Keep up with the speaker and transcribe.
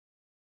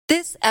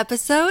This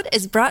episode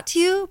is brought to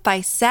you by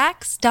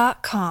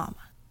Saks.com.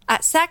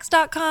 At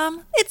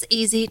Saks.com, it's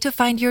easy to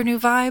find your new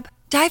vibe.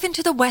 Dive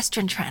into the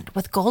Western trend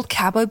with gold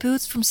cowboy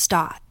boots from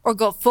Staud, or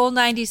go full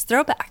 90s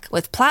throwback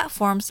with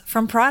platforms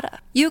from Prada.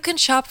 You can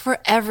shop for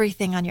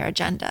everything on your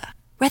agenda,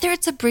 whether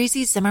it's a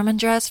breezy Zimmermann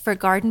dress for a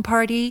garden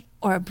party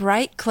or a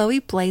bright Chloe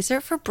blazer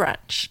for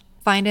brunch.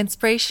 Find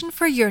inspiration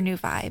for your new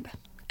vibe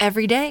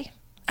every day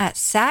at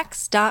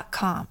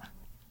Saks.com.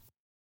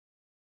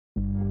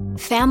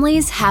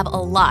 Families have a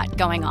lot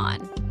going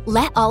on.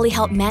 Let Ollie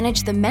help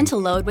manage the mental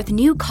load with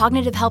new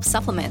cognitive help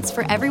supplements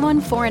for everyone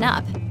 4 and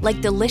up,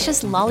 like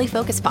delicious Lolly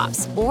Focus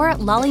Pops or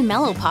Lolly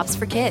Mellow Pops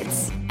for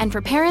kids. And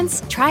for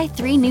parents, try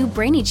 3 new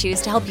Brainy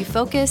Chews to help you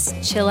focus,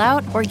 chill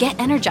out, or get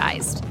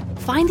energized.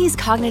 Find these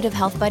cognitive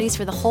health buddies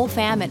for the whole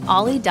fam at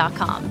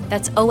ollie.com.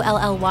 That's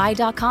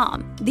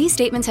OLLY.com. These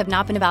statements have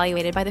not been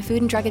evaluated by the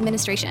Food and Drug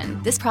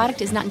Administration. This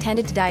product is not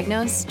intended to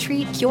diagnose,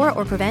 treat, cure,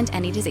 or prevent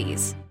any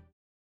disease.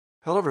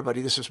 Hello,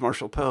 everybody. This is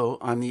Marshall Poe.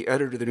 I'm the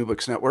editor of the New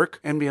Books Network.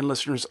 NBN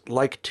listeners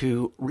like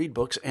to read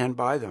books and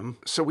buy them.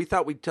 So we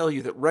thought we'd tell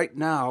you that right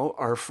now,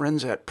 our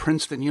friends at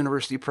Princeton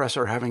University Press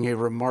are having a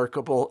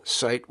remarkable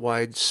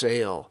site-wide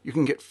sale. You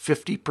can get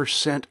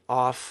 50%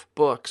 off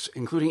books,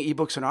 including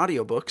ebooks and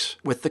audiobooks,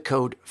 with the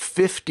code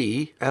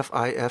 50,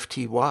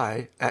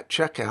 F-I-F-T-Y, at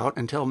checkout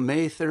until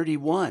May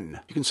 31.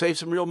 You can save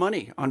some real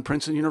money on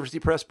Princeton University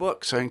Press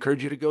books. I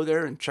encourage you to go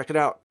there and check it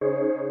out.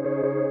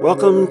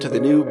 Welcome to the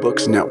New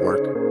Books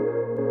Network.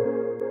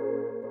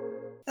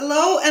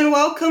 Hello and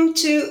welcome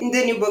to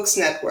the New Books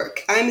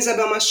Network. I'm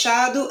Isabel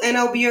Machado and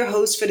I'll be your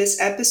host for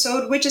this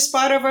episode, which is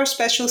part of our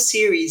special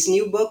series,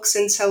 New Books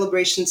and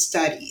Celebration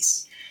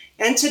Studies.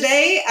 And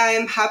today I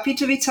am happy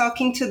to be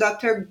talking to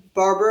Dr.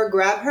 Barbara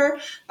Grabher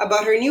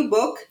about her new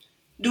book,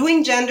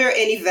 Doing Gender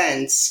and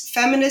Events,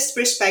 Feminist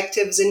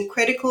Perspectives in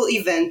Critical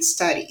Event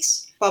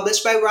Studies,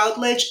 published by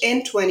Routledge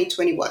in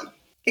 2021.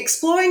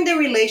 Exploring the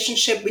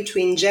relationship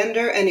between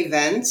gender and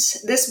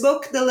events, this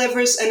book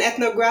delivers an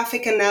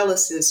ethnographic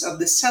analysis of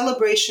the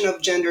celebration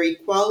of gender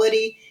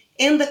equality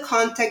in the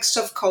context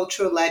of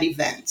cultural-led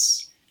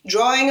events.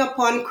 Drawing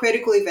upon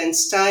critical event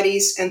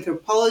studies,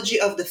 anthropology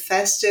of the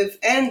festive,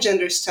 and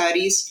gender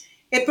studies,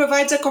 it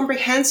provides a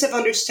comprehensive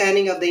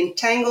understanding of the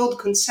entangled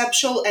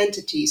conceptual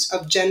entities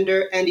of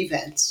gender and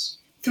events.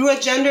 Through a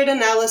gendered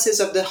analysis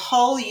of the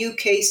Hull,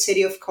 UK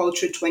City of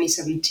Culture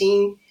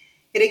 2017,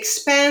 it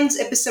expands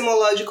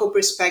epistemological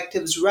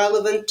perspectives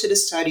relevant to the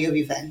study of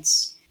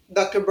events.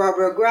 Dr.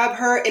 Barbara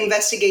Grabher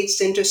investigates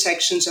the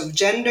intersections of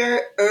gender,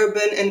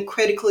 urban, and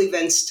critical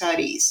event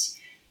studies.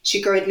 She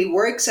currently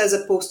works as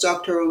a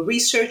postdoctoral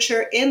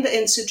researcher in the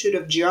Institute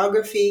of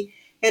Geography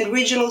and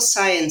Regional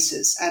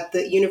Sciences at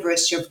the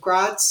University of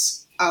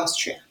Graz,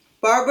 Austria.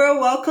 Barbara,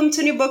 welcome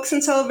to New Books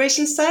and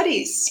Celebration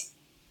Studies.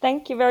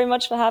 Thank you very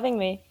much for having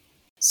me.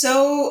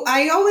 So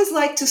I always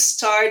like to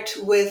start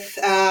with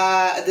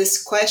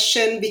this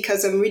question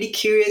because I'm really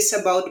curious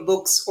about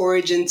books'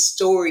 origin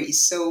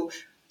stories. So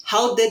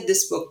how did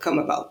this book come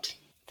about?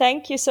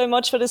 Thank you so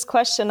much for this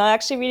question. I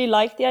actually really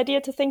like the idea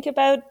to think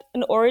about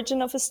an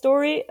origin of a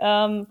story.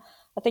 I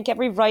think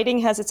every writing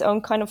has its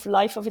own kind of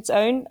life of its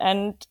own.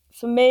 And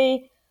for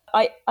me,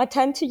 I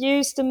tend to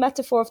use the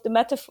metaphor of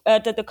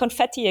the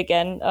confetti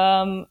again.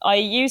 I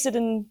use it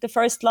in the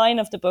first line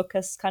of the book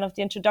as kind of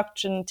the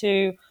introduction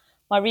to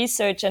my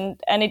research, and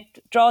it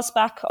draws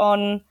back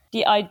on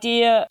the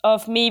idea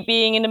of me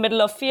being in the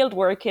middle of field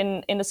work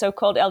in the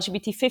so-called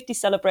LGBT 50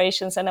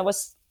 celebrations, and I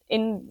was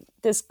in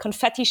this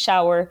confetti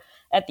shower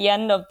at the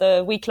end of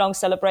the week-long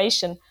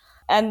celebration.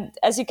 And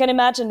as you can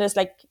imagine, there's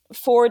like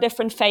 4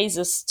 different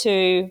phases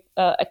to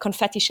a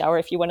confetti shower,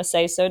 if you want to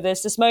say. So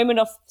there's this moment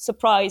of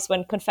surprise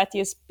when confetti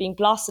is being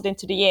blasted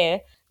into the air.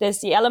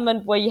 There's the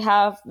element where you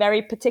have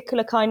very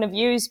particular kind of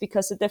views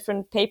because the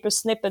different paper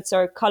snippets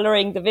are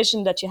coloring the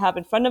vision that you have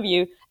in front of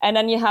you. And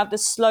then you have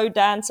this slow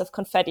dance of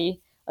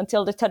confetti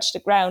until they touch the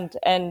ground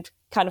and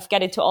kind of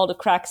get into all the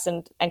cracks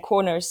and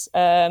corners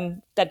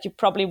that you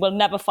probably will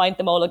never find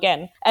them all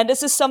again. And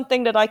this is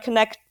something that I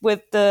connect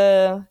with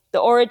the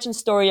origin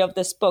story of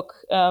this book.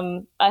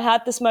 I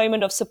had this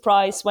moment of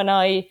surprise when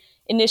I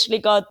initially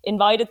got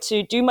invited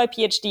to do my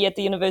PhD at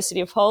the University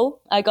of Hull.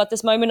 I got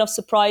this moment of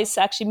surprise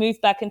to actually move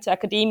back into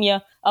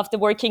academia after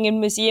working in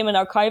museum and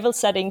archival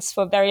settings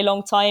for a very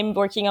long time,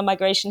 working on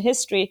migration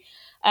history.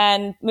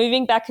 And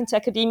moving back into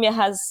academia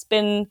has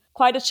been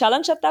quite a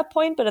challenge at that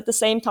point, but at the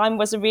same time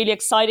was a really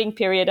exciting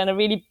period and a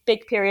really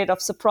big period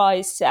of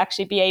surprise to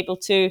actually be able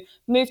to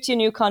move to a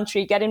new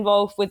country, get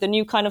involved with a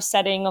new kind of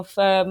setting of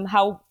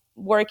how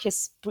work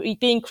is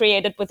being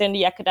created within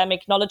the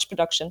academic knowledge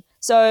production.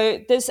 So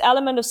this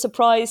element of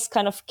surprise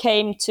kind of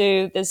came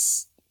to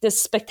this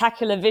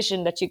spectacular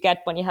vision that you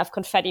get when you have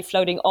confetti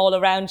floating all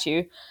around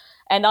you.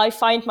 And I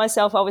find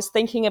myself always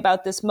thinking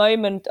about this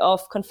moment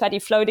of confetti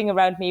floating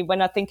around me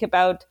when I think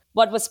about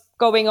what was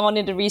going on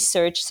in the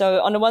research. So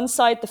on the one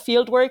side, the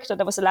field work that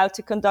I was allowed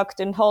to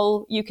conduct in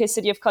whole UK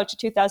City of Culture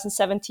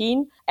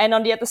 2017. And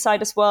on the other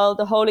side as well,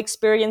 the whole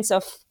experience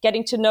of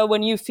getting to know a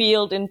new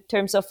field in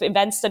terms of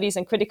event studies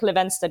and critical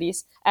event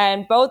studies.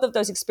 And both of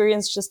those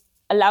experiences just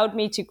allowed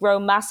me to grow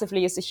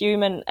massively as a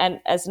human and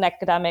as an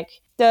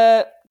academic.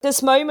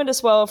 This moment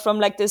as well, from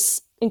like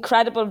this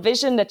incredible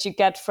vision that you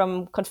get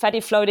from confetti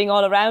floating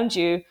all around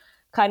you,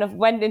 kind of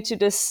went into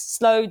this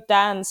slow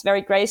dance,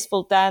 very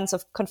graceful dance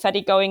of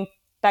confetti going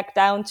back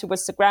down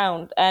towards the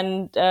ground.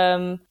 And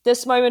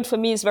this moment for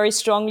me is very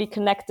strongly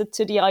connected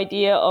to the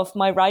idea of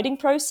my writing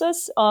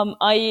process.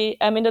 I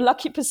am in a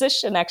lucky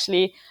position,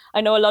 actually.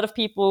 I know a lot of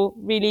people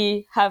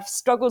really have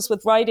struggles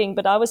with writing,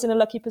 but I was in a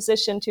lucky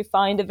position to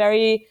find a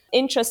very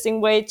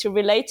interesting way to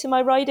relate to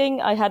my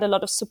writing. I had a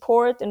lot of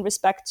support in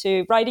respect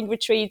to writing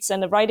retreats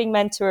and a writing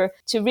mentor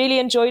to really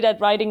enjoy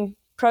that writing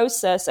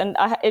process. And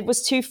it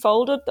was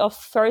two-folded, of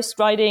first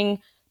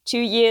writing 2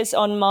 years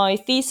on my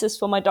thesis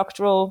for my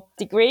doctoral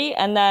degree,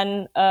 and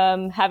then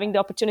having the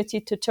opportunity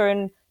to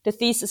turn the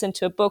thesis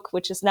into a book,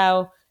 which is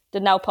now the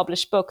now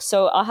published book.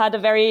 So I had a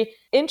very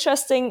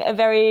interesting, a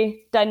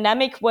very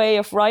dynamic way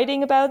of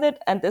writing about it.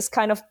 And this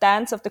kind of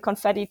dance of the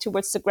confetti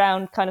towards the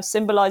ground kind of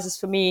symbolizes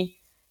for me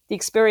the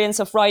experience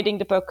of writing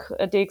the book,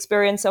 the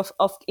experience of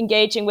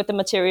engaging with the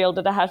material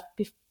that I had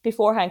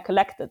beforehand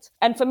collected.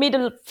 And for me,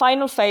 the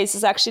final phase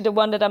is actually the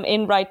one that I'm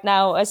in right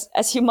now.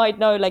 As you might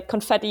know, like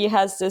confetti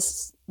has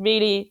this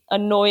really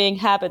annoying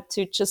habit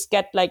to just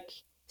get like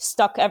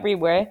stuck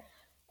everywhere.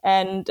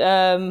 And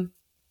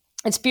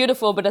it's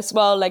beautiful, but as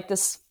well, like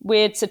this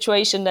weird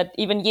situation that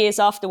even years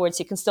afterwards,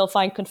 you can still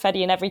find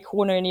confetti in every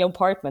corner in your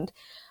apartment.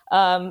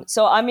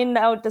 So I'm in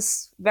now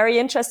this very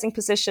interesting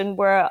position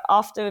where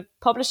after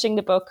publishing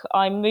the book,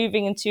 I'm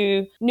moving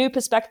into new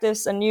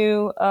perspectives and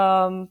new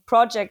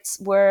projects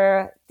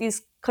where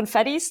these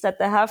confettis that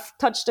they have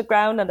touched the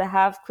ground and they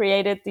have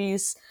created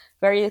these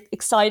very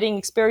exciting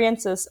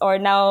experiences are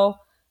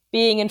now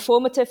being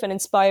informative and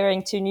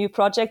inspiring to new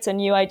projects and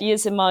new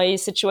ideas in my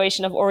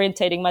situation of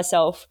orientating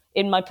myself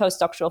in my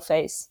postdoctoral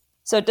phase.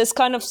 So this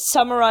kind of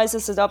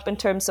summarizes it up in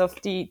terms of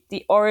the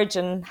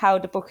origin, how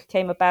the book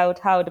came about,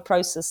 how the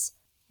process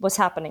was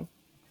happening.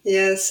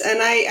 Yes,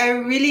 and I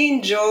really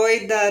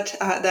enjoyed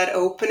that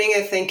opening.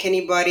 I think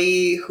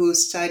anybody who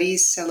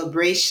studies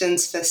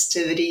celebrations,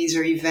 festivities,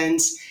 or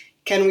events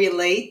can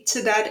relate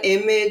to that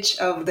image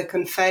of the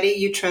confetti.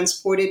 You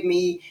transported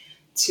me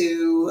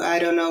to, I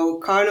don't know,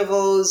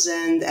 carnivals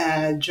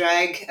and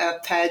drag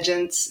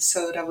pageants.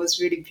 So that was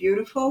really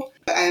beautiful.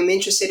 I'm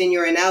interested in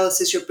your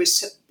analysis, your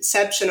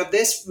perception of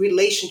this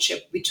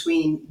relationship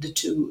between the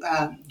two,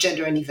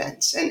 gender and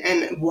events,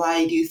 and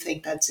why do you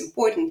think that's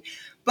important?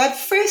 But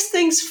first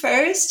things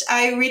first,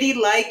 I really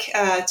like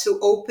to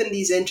open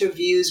these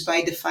interviews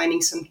by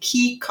defining some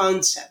key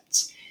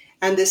concepts.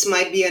 And this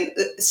might be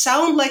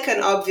sound like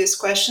an obvious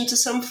question to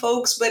some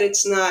folks, but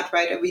it's not,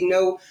 right? We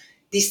know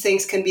these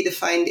things can be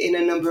defined in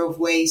a number of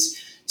ways.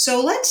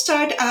 So let's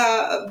start.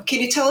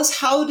 Can you tell us,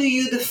 how do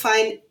you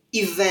define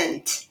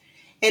event?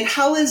 And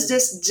how is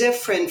this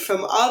different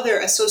from other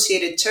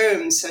associated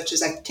terms such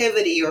as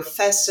activity or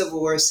festival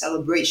or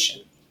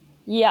celebration?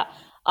 Yeah,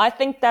 I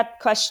think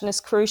that question is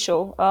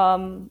crucial.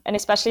 And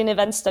especially in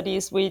event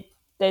studies,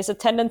 there's a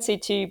tendency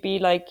to be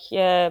like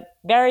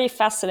very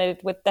fascinated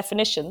with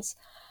definitions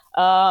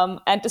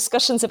and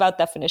discussions about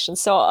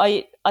definitions. So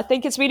I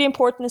think it's really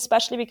important,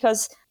 especially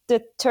because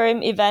the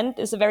term event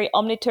is a very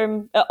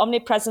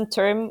omnipresent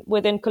term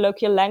within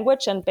colloquial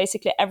language, and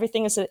basically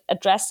everything is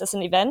addressed as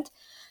an event.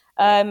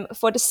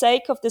 For the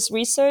sake of this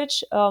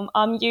research,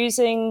 I'm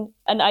using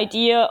an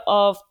idea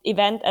of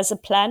event as a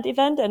planned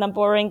event, and I'm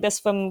borrowing this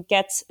from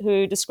Getz,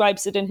 who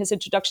describes it in his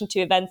introduction to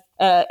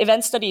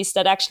event studies,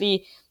 that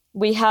actually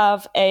we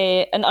have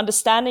an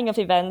understanding of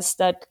events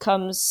that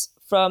comes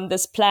from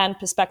this planned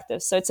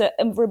perspective. So it's a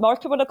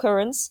remarkable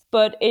occurrence,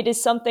 but it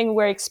is something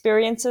where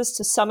experiences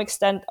to some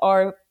extent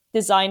are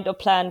designed or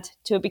planned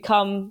to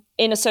become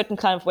in a certain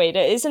kind of way.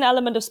 There is an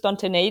element of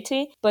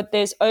spontaneity, but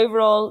there's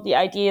overall the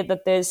idea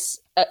that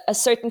there's a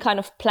certain kind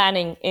of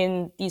planning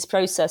in these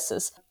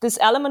processes. This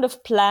element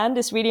of planned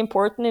is really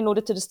important in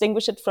order to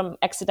distinguish it from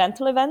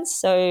accidental events,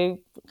 so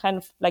kind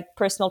of like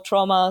personal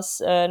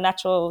traumas,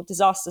 natural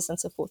disasters, and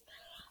so forth.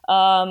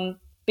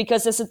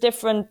 Because there's a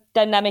different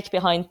dynamic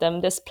behind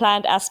them. This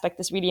planned aspect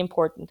is really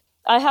important.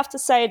 I have to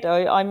say,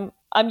 though,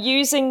 I'm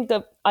using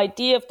the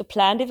idea of the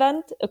planned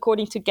event,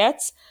 according to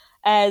Getz,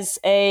 as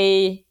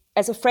a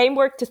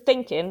framework to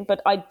think in,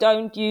 but I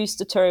don't use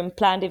the term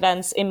planned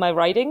events in my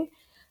writing.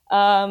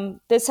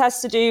 This has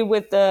to do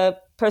with the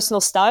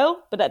personal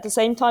style, but at the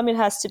same time, it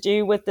has to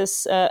do with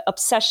this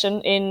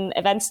obsession in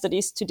event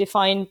studies to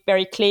define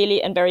very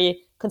clearly and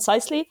very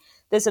concisely.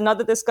 There's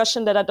another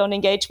discussion that I don't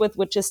engage with,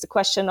 which is the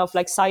question of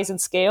like size and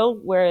scale,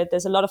 where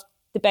there's a lot of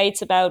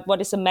debates about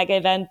what is a mega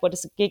event, what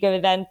is a giga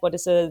event, what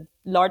is a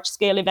large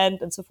scale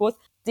event, and so forth.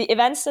 The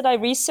events that I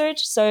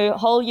researched, so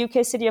whole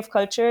UK City of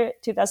Culture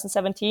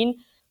 2017,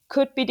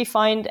 could be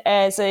defined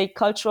as a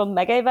cultural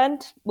mega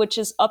event, which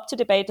is up to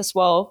debate as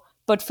well.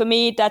 But for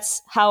me,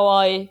 that's how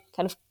I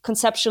kind of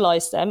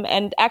conceptualize them.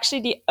 And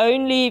actually, the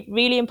only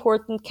really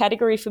important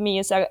category for me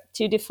is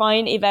to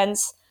define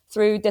events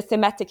through the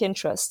thematic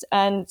interest.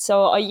 And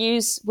so I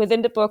use,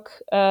 within the book,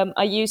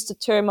 I use the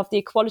term of the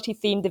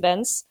equality-themed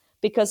events,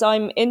 because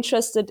I'm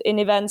interested in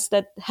events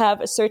that have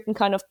a certain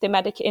kind of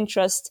thematic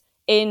interest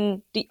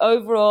in the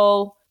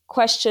overall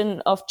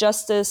question of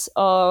justice,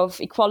 of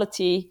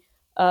equality,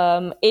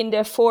 in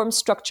their form,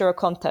 structure, or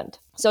content.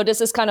 So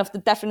this is kind of the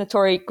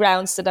definitory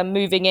grounds that I'm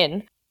moving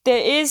in. There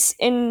is,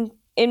 in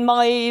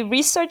my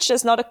research,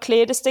 there's not a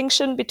clear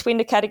distinction between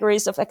the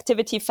categories of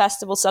activity,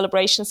 festival,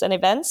 celebrations, and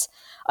events.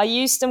 I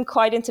use them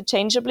quite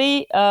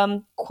interchangeably,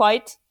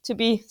 quite to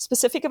be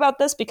specific about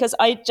this, because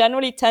I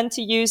generally tend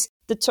to use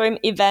the term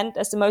event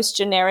as the most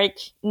generic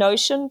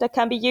notion that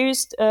can be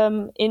used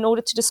in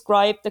order to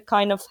describe the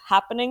kind of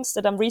happenings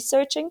that I'm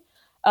researching.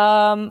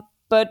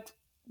 But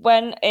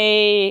when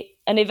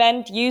an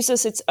event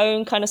uses its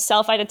own kind of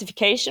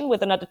self-identification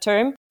with another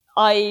term,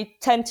 I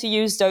tend to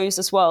use those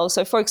as well.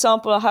 So, for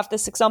example, I have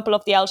this example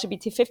of the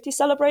LGBT 50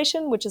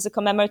 celebration, which is a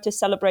commemorative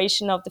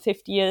celebration of the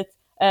 50th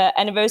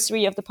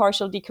anniversary of the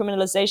partial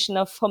decriminalization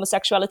of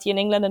homosexuality in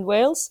England and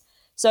Wales.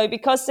 So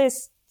because they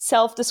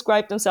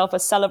self-describe themselves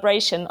as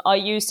celebration, I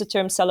use the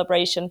term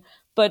celebration,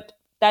 but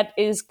that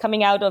is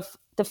coming out of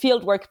the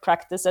fieldwork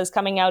practice, as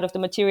coming out of the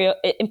material,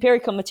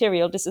 empirical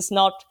material. This is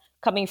not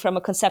coming from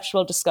a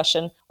conceptual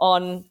discussion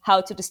on how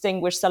to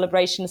distinguish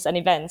celebrations and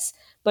events,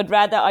 but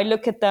rather I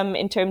look at them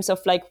in terms of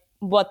like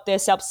what their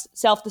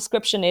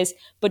self-description is,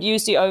 but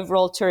use the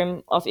overall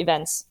term of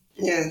events.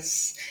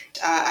 Yes,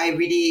 I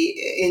really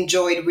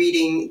enjoyed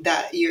reading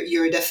that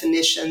your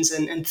definitions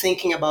and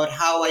thinking about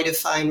how I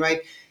define,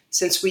 right?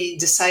 Since we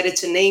decided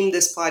to name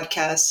this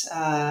podcast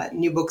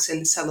New Books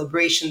and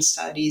Celebration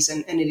Studies,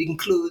 and it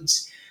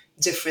includes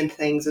different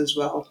things as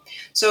well.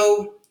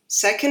 So,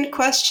 second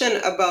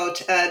question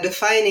about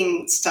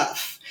defining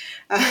stuff.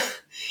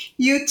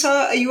 You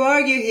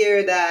argue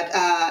here that,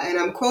 and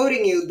I'm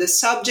quoting you, the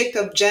subject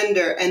of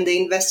gender and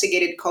the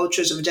investigated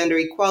cultures of gender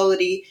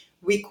equality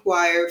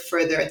require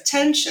further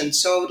attention.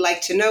 So I would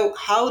like to know,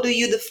 how do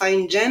you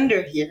define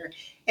gender here?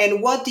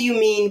 And what do you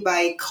mean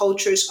by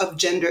cultures of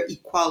gender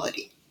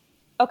equality?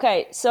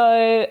 Okay,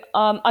 so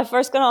I'm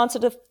first going to answer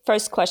the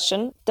first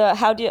question.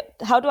 How do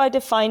I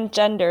define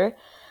gender?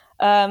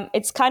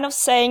 It's kind of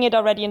saying it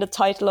already in the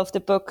title of the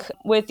book,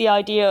 with the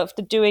idea of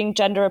the doing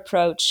gender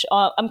approach.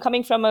 I'm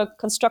coming from a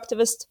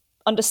constructivist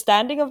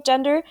understanding of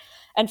gender.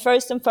 And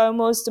first and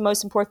foremost, the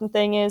most important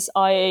thing is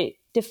I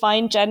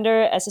define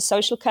gender as a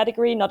social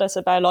category, not as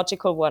a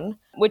biological one,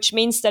 which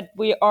means that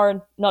we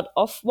are not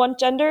of one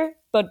gender,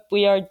 but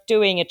we are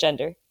doing a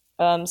gender.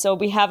 So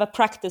we have a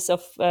practice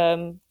of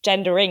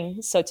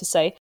gendering, so to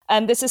say.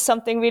 And this is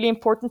something really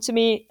important to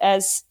me,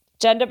 as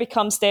gender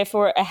becomes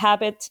therefore a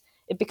habit.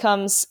 It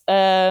becomes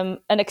an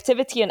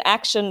activity and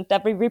action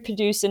that we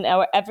reproduce in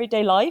our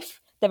everyday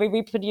life, that we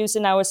reproduce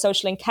in our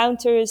social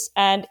encounters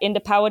and in the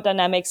power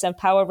dynamics and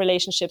power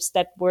relationships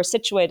that we're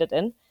situated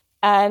in.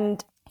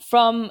 And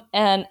from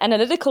an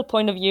analytical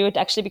point of view, it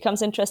actually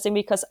becomes interesting,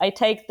 because I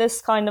take this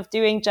kind of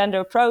doing gender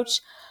approach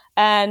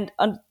and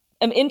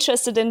am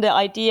interested in the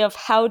idea of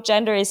how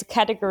gender is a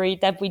category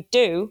that we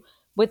do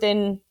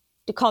within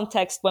the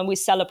context when we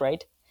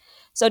celebrate.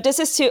 So this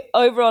is to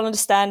overall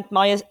understand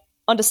my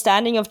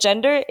understanding of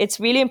gender. It's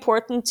really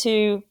important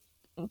to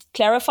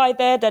clarify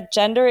there that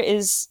gender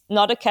is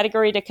not a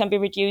category that can be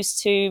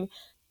reduced to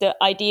the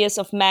ideas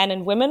of man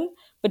and women,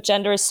 but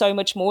gender is so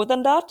much more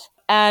than that.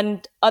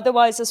 And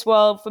otherwise as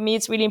well, for me,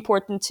 it's really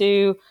important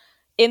to,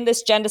 in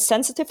this gender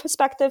sensitive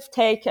perspective,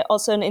 take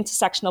also an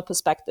intersectional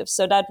perspective.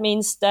 So that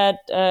means that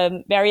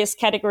various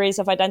categories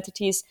of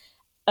identities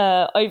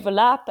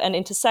overlap and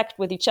intersect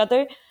with each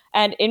other.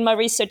 And in my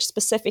research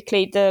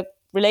specifically, the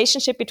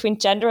relationship between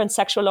gender and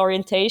sexual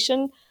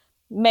orientation,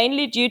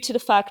 mainly due to the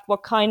fact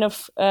what kind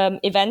of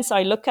events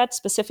I look at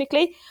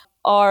specifically,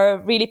 are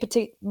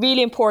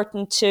really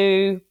important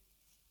to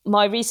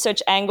my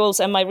research angles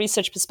and my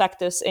research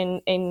perspectives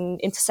in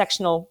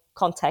intersectional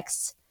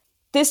contexts.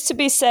 This to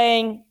be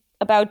saying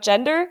about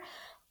gender,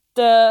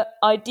 the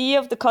idea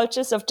of the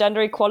cultures of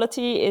gender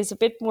equality is a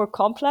bit more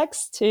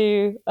complex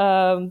to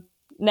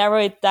narrow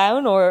it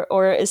down,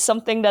 or is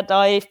something that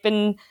I've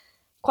been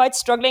quite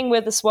struggling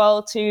with as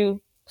well,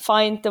 to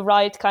find the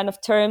right kind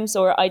of terms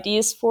or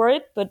ideas for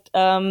it. But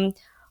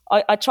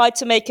I tried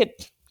to make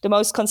it the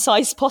most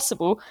concise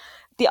possible.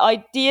 The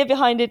idea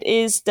behind it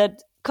is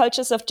that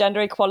cultures of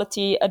gender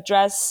equality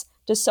address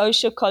the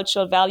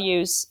socio-cultural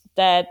values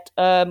that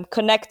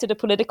connect to the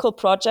political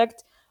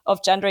project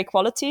of gender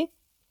equality.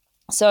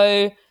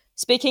 So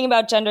speaking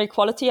about gender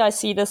equality, I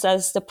see this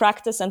as the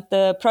practice and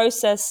the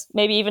process,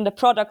 maybe even the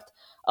product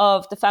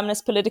of the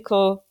feminist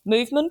political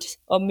movement,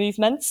 or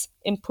movements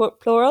in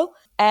plural.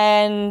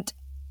 And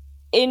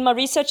in my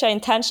research, I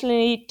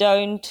intentionally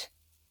don't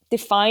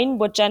define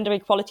what gender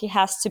equality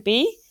has to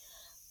be,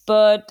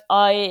 but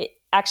I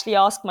actually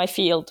ask my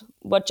field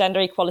what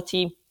gender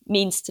equality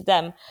means to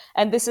them.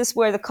 And this is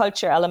where the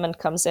culture element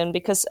comes in,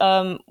 because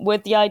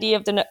with the idea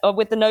of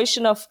with the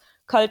notion of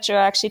culture,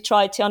 I actually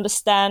try to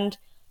understand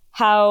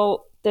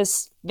how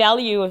this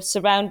value of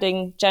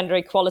surrounding gender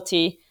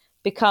equality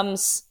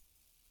becomes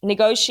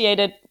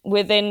negotiated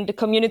within the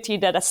community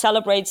that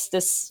celebrates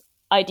this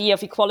idea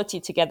of equality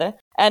together.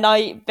 And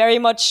I very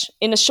much,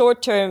 in a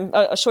short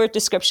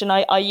description,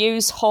 I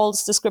use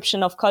Hall's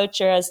description of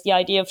culture as the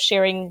idea of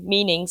sharing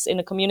meanings in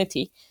a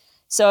community.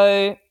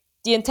 So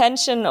the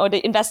intention or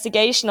the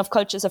investigation of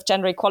cultures of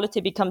gender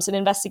equality becomes an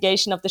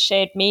investigation of the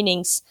shared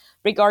meanings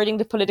regarding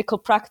the political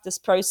practice,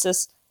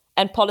 process,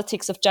 and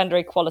politics of gender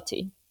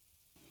equality.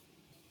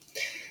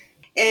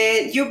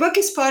 And your book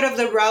is part of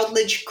the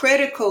Routledge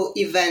Critical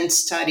Event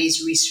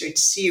Studies research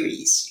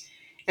series.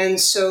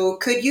 And so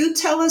could you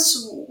tell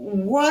us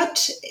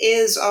what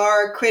is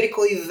our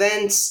critical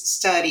events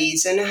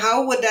studies and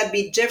how would that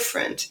be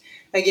different,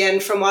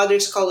 again, from other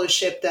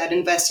scholarship that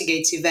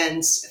investigates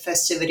events,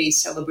 festivities,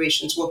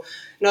 celebrations? Well,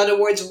 in other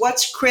words,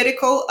 what's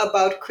critical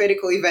about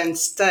critical event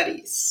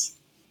studies?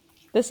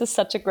 This is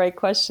such a great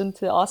question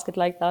to ask it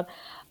like that.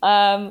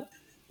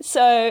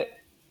 So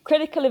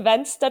critical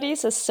event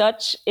studies as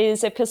such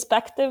is a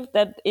perspective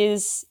that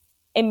is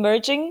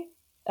emerging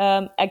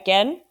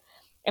again.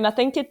 And I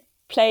think it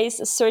plays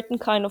a certain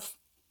kind of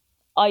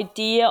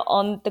idea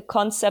on the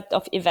concept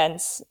of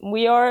events.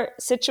 We are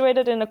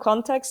situated in a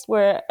context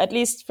where, at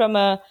least from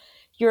a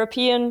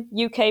European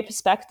UK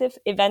perspective,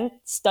 event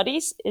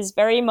studies is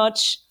very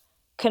much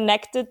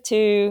connected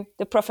to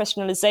the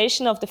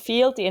professionalization of the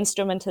field, the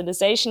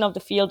instrumentalization of the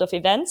field of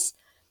events.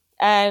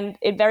 And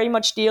it very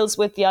much deals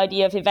with the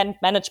idea of event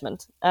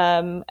management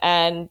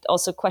and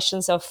also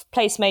questions of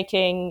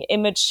placemaking,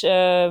 image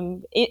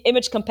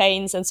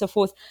campaigns, and so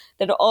forth,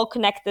 that are all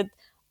connected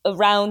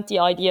around the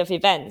idea of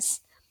events.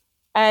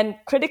 And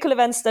critical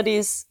event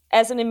studies,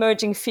 as an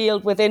emerging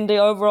field within the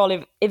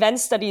overall event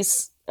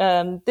studies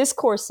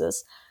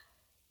discourses,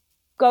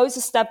 goes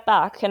a step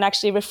back and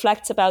actually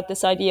reflects about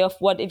this idea of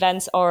what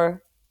events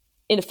are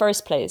in the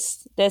first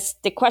place. They're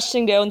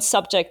questioning their own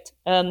subject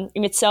in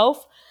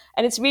itself.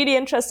 And it's really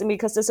interesting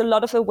because there's a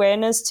lot of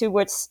awareness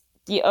towards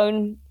the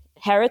own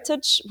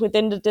heritage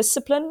within the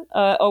discipline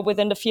or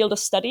within the field of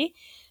study.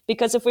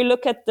 Because if we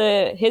look at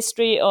the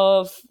history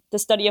of the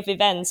study of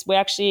events, we're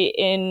actually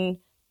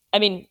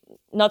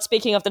not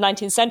speaking of the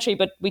 19th century,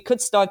 but we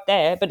could start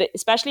there. But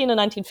especially in the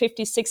 1950s,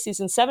 60s,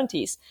 and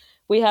 70s,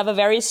 we have a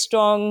very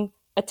strong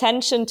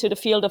attention to the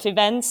field of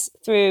events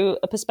through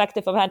a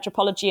perspective of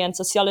anthropology and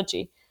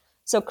sociology.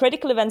 So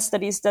critical event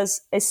studies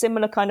does a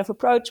similar kind of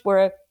approach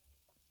where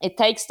it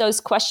takes those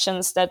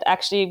questions that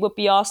actually would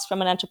be asked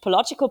from an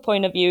anthropological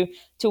point of view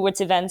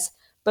towards events,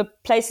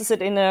 but places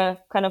it in a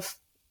kind of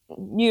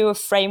newer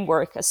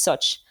framework as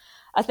such.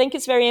 I think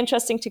it's very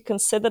interesting to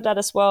consider that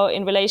as well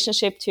in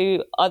relationship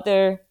to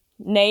other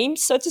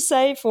names, so to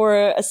say,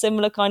 for a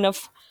similar kind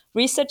of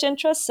research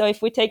interest. So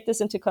if we take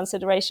this into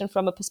consideration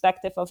from a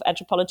perspective of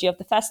anthropology of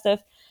the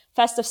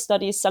festive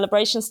studies,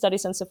 celebration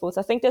studies, and so forth,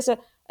 I think there's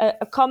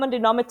a common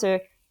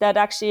denominator that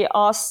actually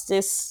asks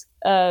this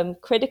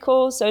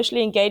critical,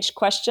 socially engaged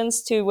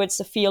questions towards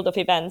the field of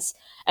events.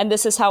 And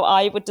this is how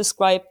I would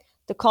describe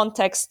the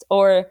context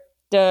or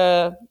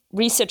the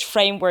research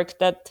framework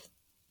that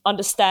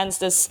understands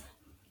this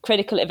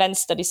critical event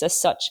studies as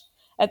such.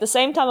 At the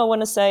same time, I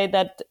want to say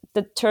that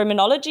the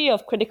terminology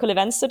of critical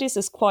event studies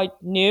is quite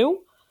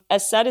new.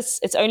 As said,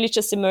 it's only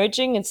just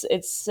emerging.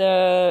 It's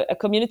a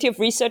community of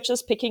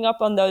researchers picking up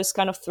on those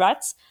kind of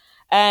threats.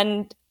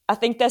 And I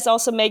think this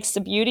also makes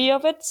the beauty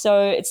of it.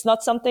 So it's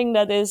not something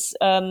that is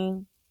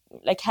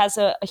has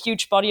a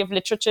huge body of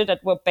literature that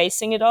we're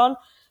basing it on,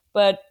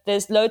 but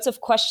there's loads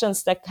of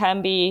questions that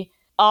can be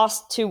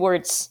asked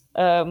towards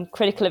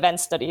critical event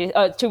study,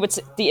 towards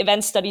the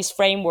event studies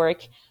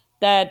framework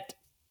that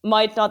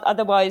might not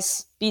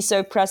otherwise be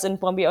so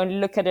present when we only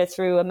look at it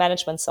through a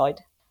management side.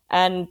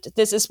 And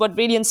this is what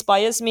really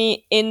inspires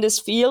me in this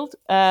field.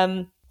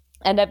 And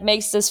that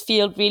makes this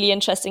field really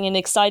interesting and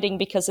exciting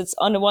because it's,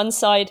 on the one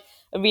side,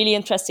 a really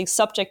interesting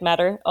subject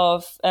matter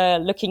of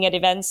looking at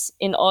events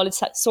in all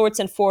its sorts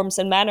and forms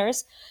and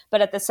manners,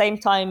 but at the same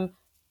time,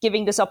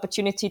 giving this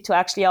opportunity to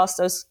actually ask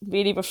those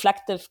really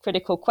reflective,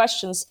 critical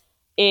questions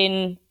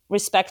in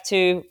respect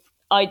to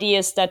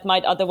ideas that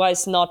might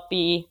otherwise not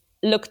be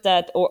looked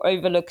at or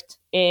overlooked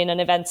in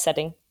an event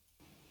setting.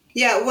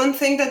 Yeah, one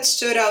thing that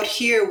stood out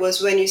here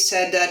was when you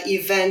said that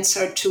events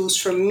are tools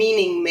for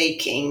meaning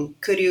making.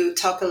 Could you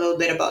talk a little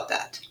bit about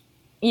that?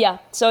 Yeah,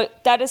 so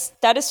that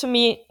is for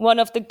me one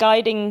of the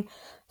guiding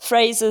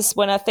phrases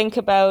when I think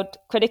about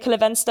critical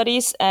event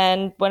studies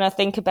and when I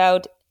think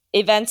about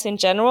events in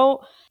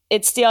general.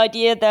 It's the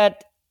idea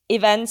that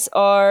events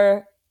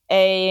are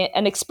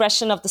an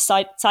expression of the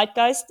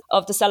zeitgeist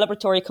of the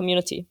celebratory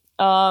community.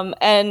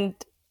 And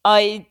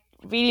I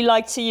really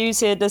like to use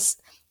here this,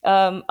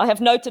 I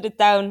have noted it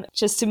down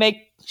just to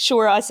make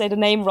sure I say the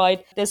name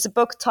right. There's a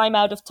book, Time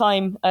Out of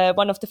Time,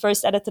 one of the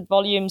first edited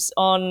volumes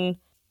on,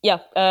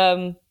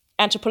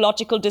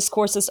 anthropological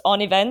discourses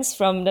on events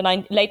from the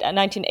late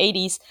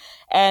 1980s.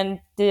 And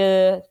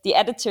the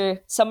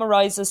editor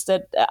summarizes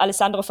that,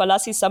 Alessandro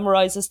Falassi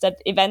summarizes that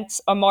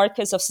events are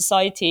markers of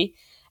society,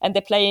 and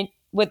they play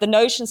with the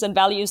notions and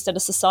values that a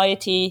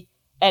society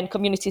and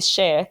communities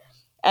share.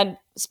 And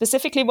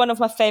specifically, one of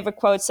my favorite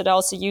quotes that I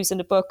also use in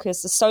the book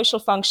is: the social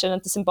function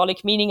and the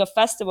symbolic meaning of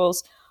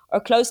festivals are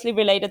closely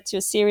related to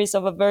a series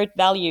of overt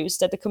values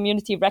that the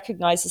community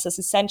recognizes as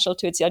essential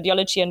to its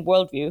ideology and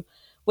worldview,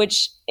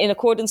 which, in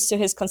accordance to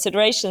his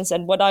considerations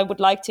and what I would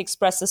like to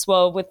express as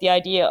well with the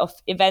idea of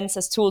events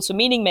as tools for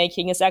meaning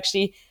making, is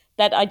actually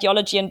that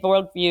ideology and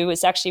worldview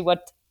is actually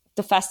what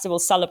the festival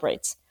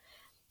celebrates.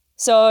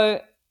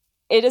 So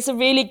it is a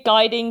really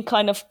guiding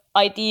kind of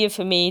idea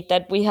for me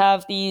that we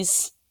have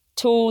these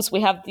tools, we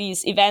have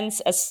these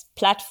events as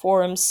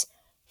platforms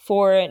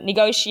for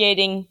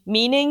negotiating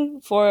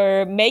meaning,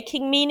 for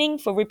making meaning,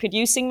 for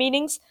reproducing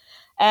meanings.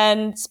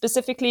 And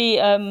specifically,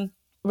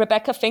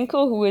 Rebecca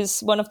Finkel, who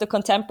is one of the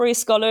contemporary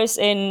scholars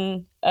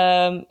in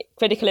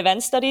critical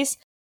event studies,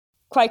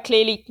 quite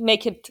clearly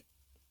make it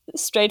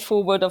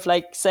straightforward of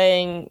like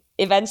saying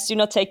events do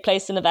not take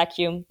place in a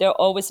vacuum. They're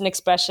always an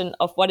expression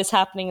of what is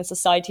happening in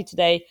society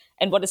today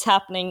and what is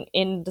happening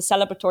in the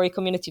celebratory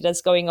community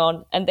that's going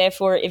on. And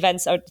therefore,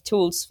 events are the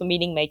tools for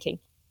meaning making.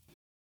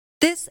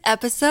 This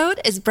episode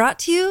is brought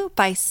to you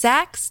by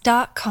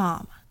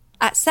Saks.com.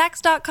 At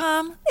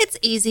Saks.com, it's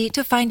easy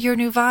to find your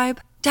new vibe.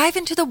 Dive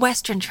into the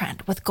Western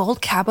trend with gold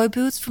cowboy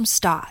boots from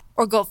Stott,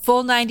 or go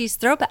full 90s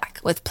throwback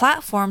with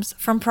platforms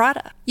from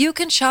Prada. You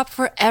can shop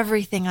for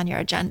everything on your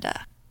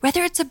agenda,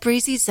 whether it's a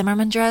breezy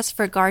Zimmermann dress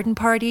for a garden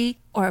party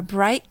or a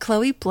bright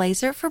Chloe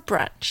blazer for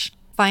brunch.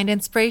 Find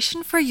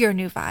inspiration for your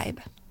new vibe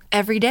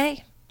every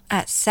day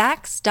at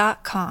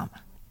Saks.com.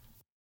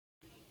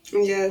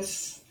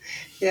 Yes.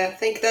 Yeah, I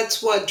think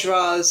that's what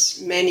draws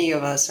many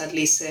of us, at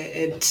least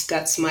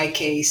that's my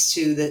case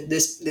too,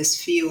 this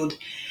field.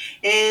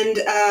 And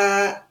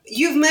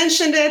you've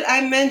mentioned it,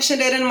 I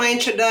mentioned it in my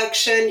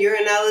introduction. Your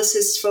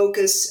analysis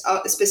focused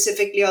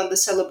specifically on the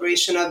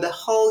celebration of the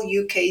Hull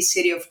UK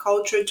City of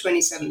Culture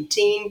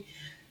 2017.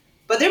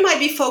 But there might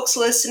be folks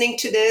listening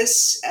to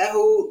this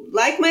who,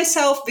 like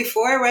myself,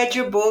 before I read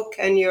your book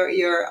and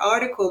your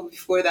article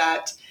before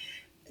that,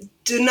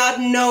 do not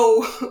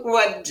know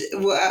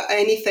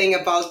anything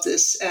about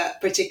this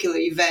particular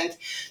event.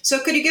 So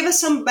could you give us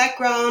some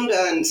background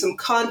and some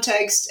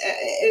context,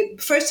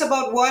 first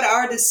about what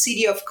are the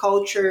City of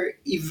Culture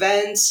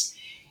events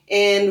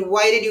and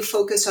why did you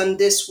focus on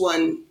this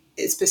one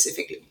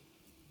specifically?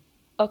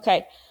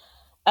 Okay.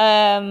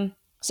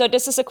 So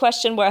this is a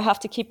question where I have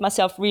to keep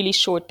myself really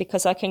short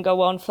because I can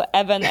go on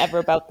forever and ever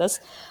about this.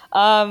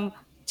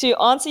 To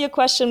answer your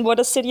question, what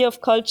are City of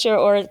Culture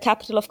or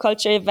Capital of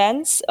Culture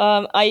events?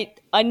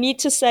 I need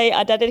to say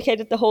I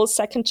dedicated the whole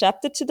second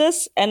chapter to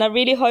this, and I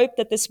really hope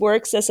that this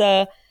works as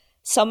a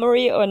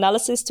summary or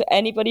analysis to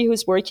anybody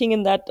who's working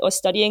in that or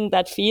studying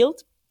that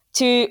field.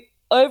 To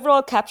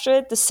overall capture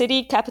it, the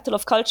City Capital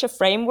of Culture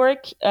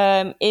framework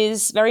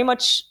is very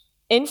much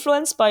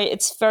influenced by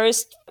its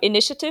first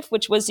initiative,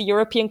 which was the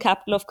European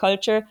Capital of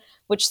Culture,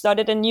 which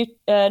started in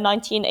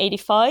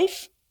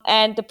 1985.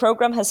 And the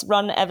program has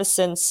run ever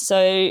since.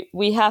 So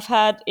we have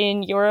had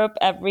in Europe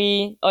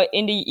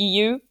in the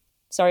EU,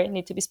 sorry, I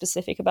need to be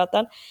specific about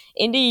that.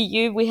 In the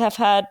EU, we have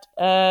had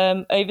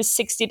over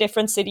 60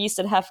 different cities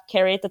that have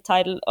carried the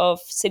title of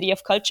City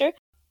of Culture.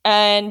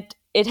 And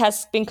it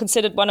has been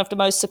considered one of the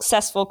most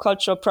successful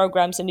cultural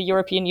programs in the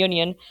European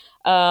Union.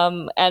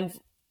 And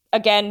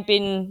again,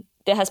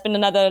 there has been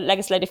another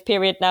legislative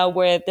period now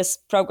where this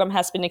program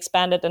has been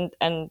expanded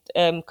and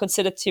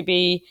considered to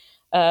be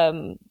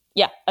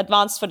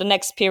advanced for the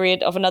next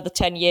period of another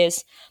 10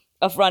 years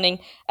of running.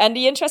 And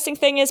the interesting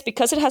thing is,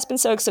 because it has been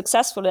so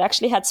successful, it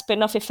actually had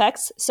spin-off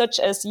effects, such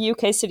as the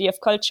UK City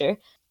of Culture,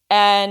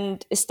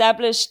 and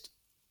established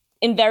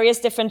in various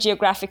different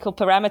geographical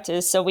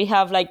parameters. So we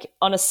have like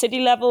on a city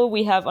level,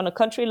 we have on a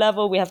country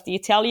level, we have the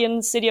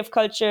Italian City of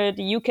Culture,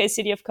 the UK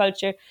City of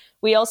Culture.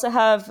 We also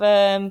have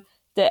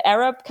the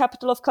Arab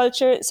Capital of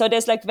Culture. So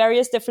there's like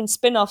various different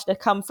spin-offs that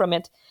come from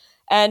it.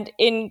 And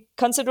in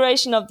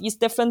consideration of these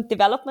different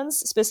developments,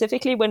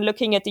 specifically when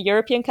looking at the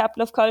European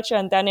Capital of Culture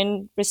and then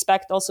in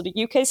respect also the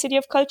UK City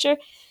of Culture,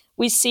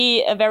 we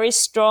see a very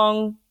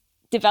strong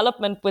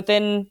development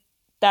within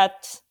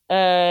that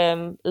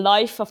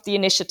life of the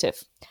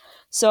initiative.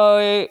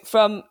 So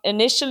from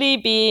initially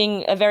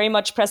being a very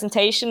much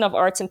presentation of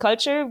arts and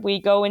culture,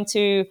 we go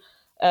into,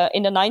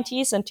 in the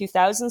 90s and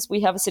 2000s,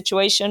 we have a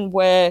situation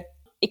where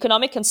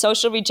economic and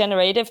social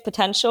regenerative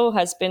potential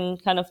has been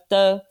kind of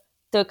the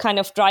kind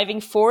of driving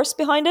force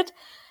behind it.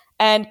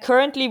 And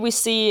currently we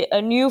see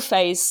a new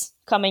phase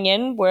coming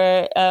in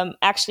where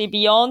actually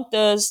beyond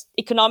the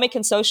economic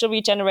and social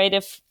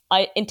regenerative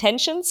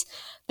intentions,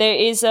 there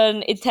is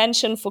an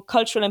intention for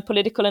cultural and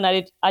political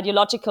and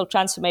ideological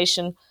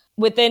transformation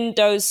within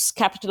those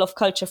Capital of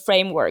Culture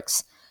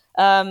frameworks.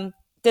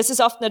 This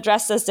is often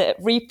addressed as the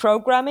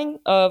reprogramming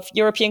of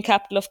European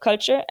Capital of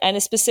Culture.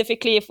 And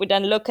specifically, if we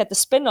then look at the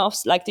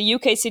spin-offs, like the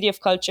UK City of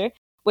Culture,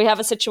 We have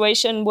a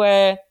situation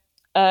where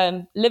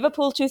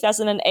Liverpool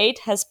 2008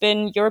 has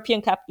been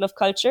European Capital of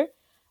Culture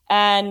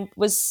and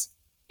was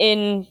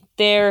in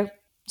their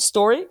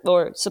story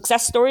or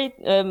success story,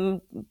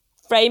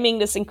 framing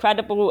this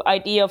incredible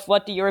idea of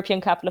what the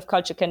European Capital of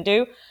Culture can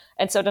do.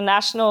 And so the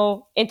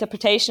national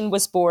interpretation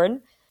was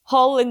born.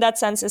 Hull, in that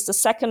sense, is the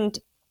second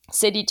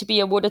city to be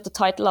awarded the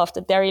title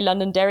after Derry,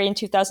 Londonderry in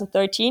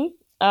 2013.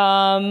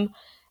 And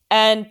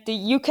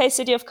the UK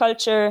City of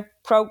Culture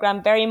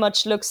program very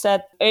much looks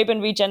at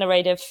urban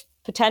regenerative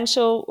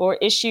potential or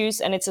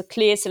issues, and it's a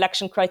clear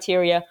selection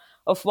criteria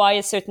of why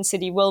a certain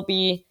city will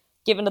be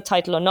given the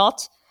title or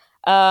not.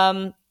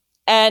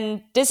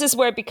 And this is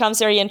where it becomes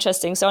very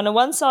interesting. So on the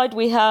one side,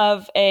 we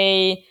have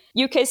a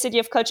UK City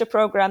of Culture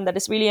program that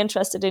is really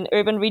interested in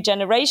urban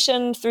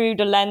regeneration through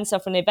the lens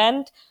of an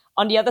event.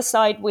 On the other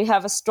side, we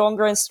have a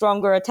stronger and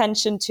stronger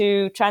attention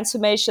to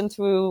transformation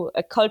through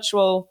a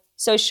cultural,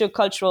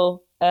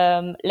 socio-cultural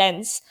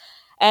lens.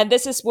 And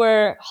this is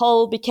where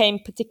Hull became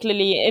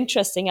particularly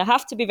interesting. I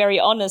have to be very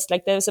honest,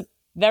 like there's a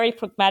very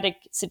pragmatic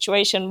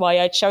situation why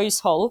I chose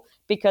Hull,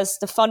 because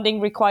the funding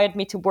required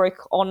me to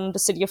work on the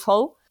city of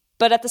Hull.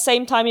 But at the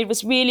same time, it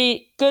was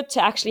really good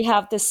to actually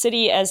have the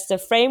city as the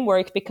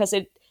framework, because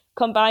it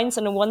combines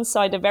on the one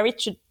side a very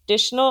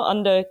traditional,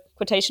 under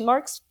quotation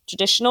marks,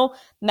 traditional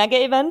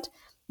mega event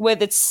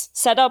with its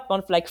setup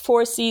of like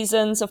 4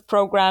 seasons of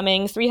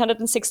programming,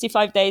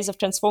 365 days of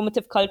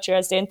transformative culture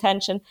as the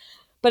intention.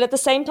 But at the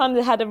same time,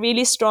 they had a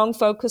really strong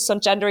focus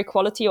on gender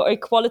equality or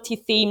equality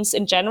themes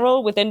in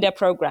general within their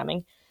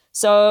programming.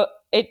 So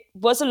it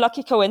was a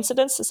lucky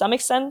coincidence to some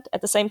extent,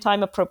 at the same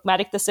time, a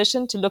pragmatic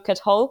decision to look at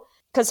Hull,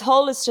 because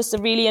Hull is just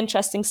a really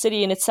interesting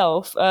city in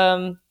itself.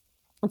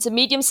 It's a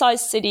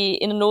medium-sized city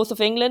in the north of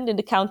England in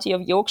the county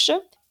of Yorkshire,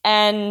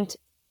 and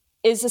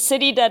is a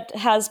city that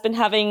has been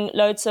having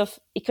loads of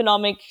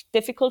economic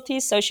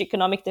difficulties,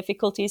 socioeconomic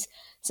difficulties,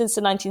 since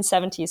the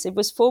 1970s. It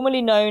was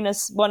formerly known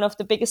as one of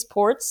the biggest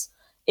ports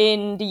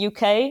in the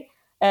UK,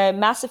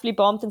 massively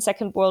bombed in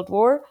Second World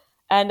War,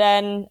 and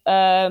then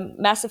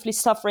massively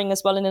suffering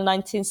as well in the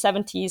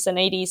 1970s and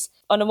 80s.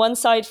 On the one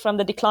side, from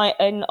the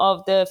decline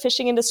of the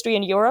fishing industry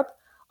in Europe,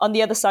 on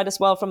the other side as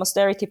well from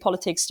austerity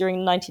politics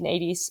during the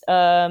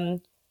 1980s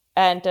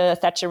and the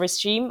Thatcher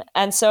regime.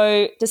 And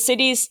so the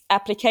city's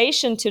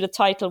application to the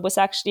title was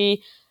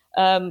actually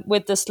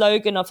with the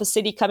slogan of a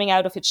city coming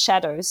out of its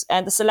shadows.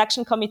 And the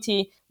selection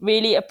committee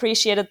really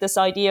appreciated this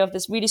idea of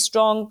this really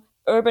strong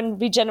urban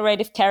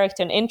regenerative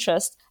character and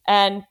interest,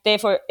 and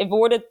therefore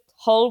awarded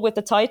Hull with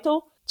the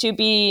title to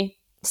be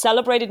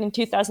celebrated in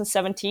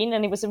 2017.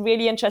 And it was a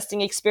really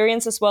interesting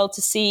experience as well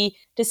to see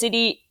the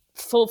city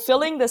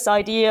fulfilling this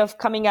idea of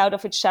coming out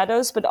of its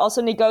shadows, but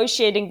also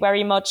negotiating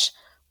very much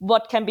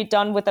what can be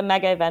done with a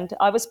mega event.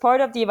 I was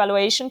part of the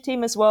evaluation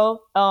team as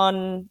well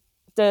on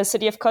the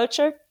City of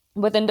Culture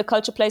within the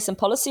Culture, Place and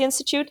Policy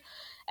Institute.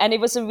 And it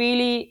was a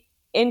really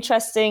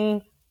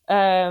interesting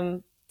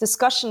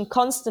discussion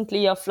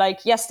constantly of like,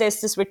 yes,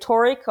 there's this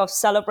rhetoric of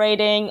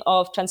celebrating,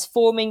 of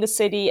transforming the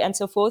city and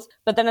so forth.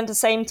 But then at the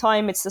same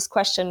time, it's this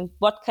question,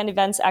 what can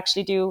events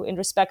actually do in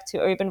respect to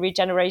urban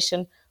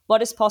regeneration?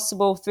 What is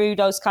possible through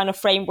those kind of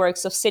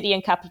frameworks of city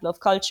and capital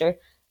of culture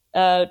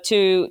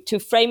to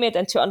frame it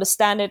and to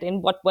understand it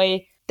in what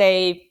way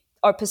they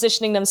are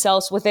positioning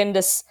themselves within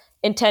this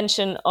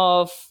intention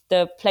of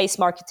the place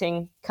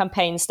marketing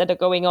campaigns that are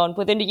going on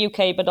within the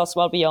UK, but as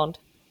well beyond.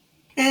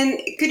 And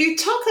could you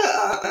talk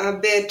a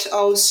bit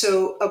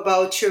also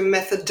about your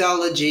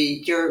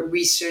methodology, your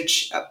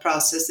research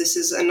process? This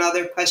is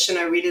another question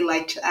I really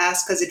like to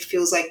ask because it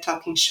feels like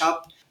talking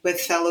shop with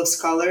fellow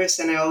scholars,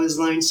 and I always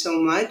learn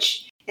so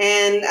much.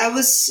 And I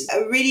was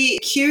really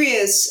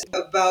curious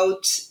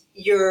about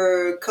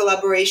your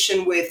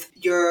collaboration with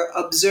your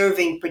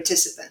observing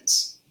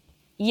participants.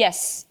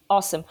 Yes,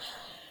 awesome.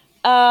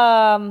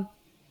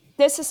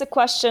 This is a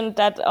question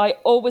that I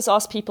always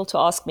ask people to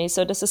ask me.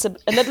 So this is a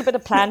little bit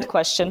of planned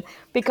question,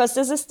 because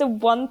this is the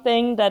one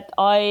thing that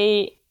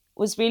I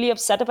was really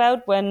upset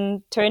about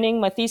when turning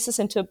my thesis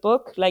into a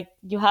book. Like,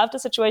 you have the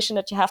situation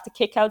that you have to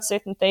kick out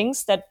certain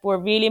things that were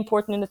really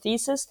important in the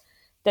thesis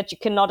that you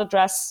cannot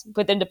address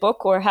within the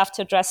book or have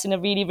to address in a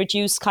really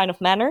reduced kind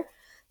of manner.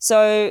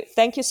 So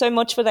thank you so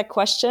much for that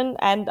question.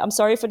 And I'm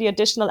sorry for the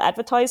additional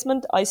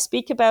advertisement. I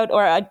speak about,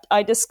 or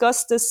I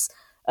discuss this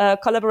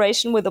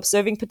collaboration with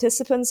observing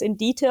participants in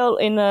detail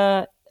in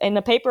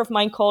a paper of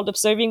mine called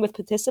Observing with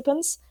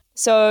Participants.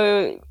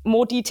 So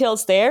more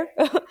details there.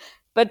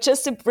 But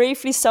just to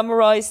briefly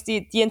summarize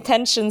the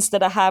intentions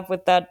that I have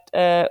with that,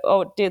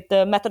 or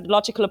the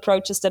methodological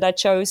approaches that I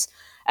chose.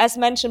 As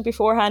mentioned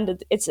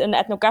beforehand, it's an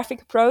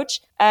ethnographic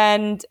approach.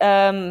 And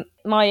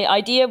my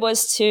idea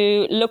was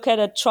to look at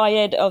a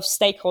triad of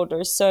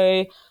stakeholders.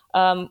 So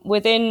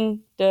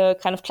within the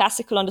kind of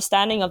classical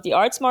understanding of the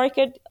arts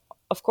market,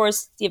 of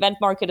course, the event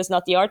market is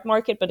not the art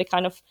market, but it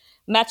kind of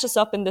matches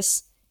up in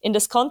this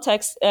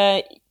context.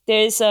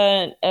 There's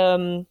a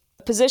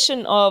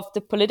position of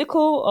the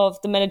political, of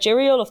the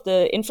managerial, of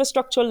the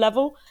infrastructural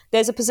level.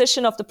 There's a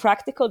position of the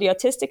practical, the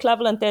artistic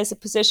level, and there's a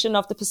position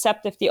of the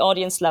perceptive, the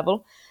audience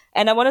level.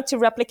 And I wanted to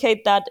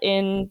replicate that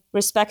in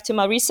respect to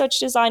my research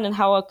design and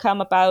how I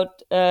come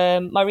about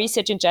my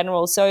research in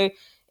general. So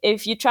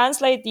if you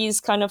translate these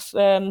kind of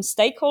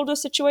stakeholder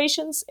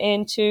situations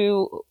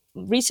into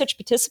research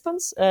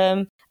participants,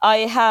 I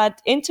had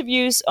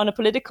interviews on a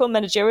political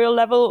managerial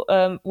level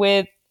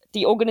with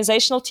the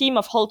organizational team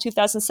of whole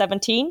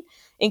 2017,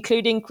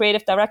 including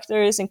creative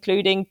directors,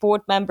 including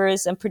board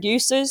members and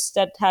producers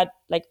that had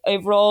like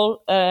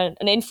overall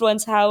an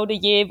influence how the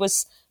year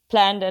was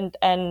planned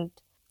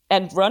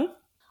and run.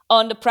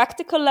 On the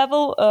practical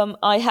level,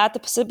 I had the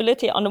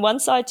possibility on the one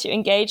side to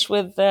engage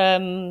with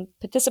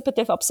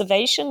participative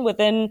observation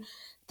within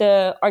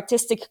the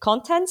artistic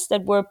contents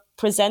that were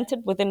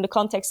presented within the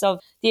context of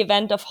the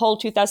event of whole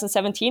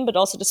 2017, but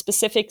also the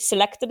specific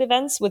selected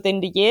events within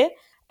the year.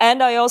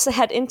 And I also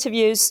had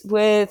interviews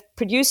with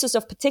producers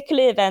of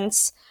particular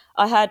events.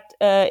 I had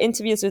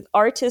interviews with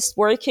artists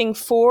working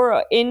for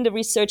or in the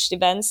researched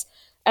events.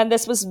 And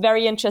this was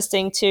very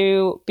interesting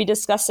to be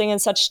discussing in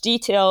such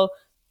detail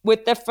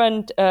with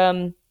different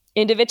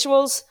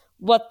individuals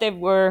what they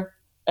were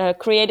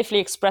creatively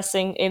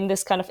expressing in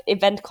this kind of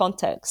event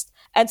context.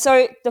 And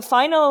so the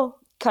final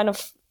kind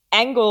of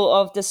angle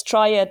of this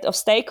triad of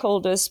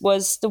stakeholders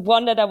was the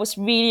one that I was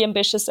really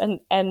ambitious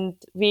and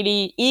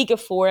really eager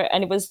for,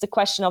 and it was the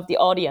question of the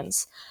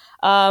audience.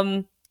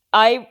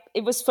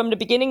 It was from the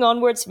beginning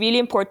onwards really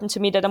important to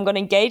me that I'm going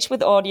to engage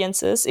with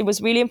audiences. It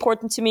was really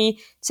important to me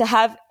to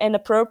have an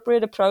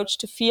appropriate approach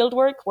to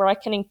fieldwork where I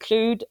can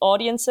include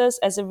audiences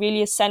as a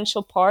really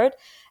essential part.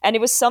 And it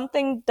was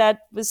something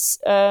that was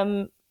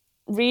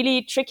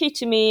really tricky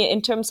to me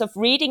in terms of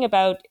reading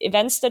about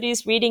event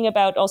studies, reading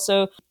about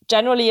also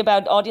generally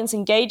about audience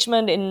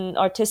engagement in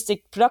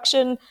artistic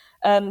production,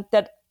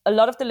 that a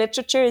lot of the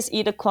literature is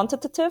either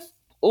quantitative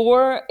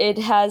or it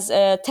has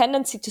a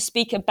tendency to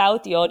speak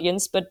about the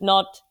audience, but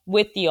not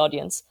with the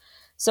audience.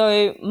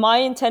 So my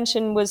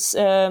intention was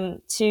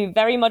to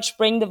very much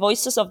bring the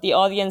voices of the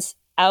audience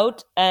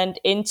out and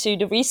into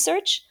the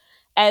research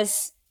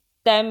as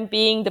them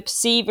being the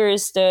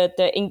perceivers,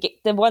 the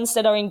ones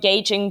that are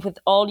engaging with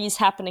all these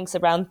happenings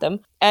around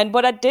them. And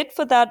what I did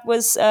for that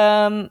was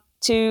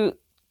to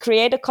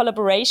create a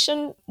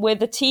collaboration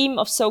with a team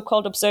of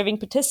so-called observing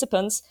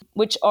participants,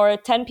 which are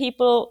 10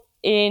 people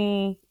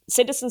in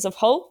Citizens of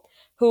Hull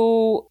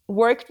who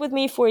worked with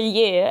me for a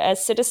year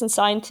as citizen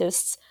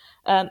scientists.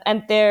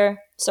 And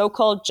their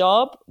so-called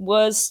job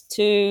was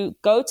to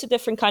go to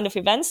different kind of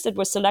events that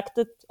were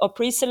selected or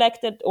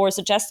pre-selected or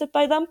suggested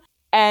by them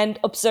and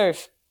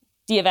observe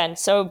the event.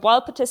 So while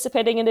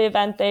participating in the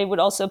event, they would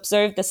also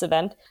observe this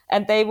event,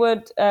 and they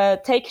would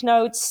take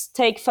notes,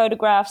 take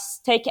photographs,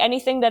 take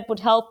anything that would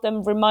help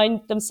them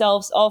remind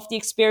themselves of the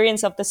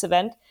experience of this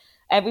event.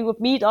 And we would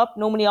meet up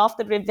normally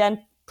after the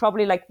event,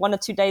 probably like 1 or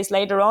 2 days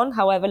later on,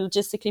 however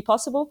logistically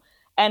possible,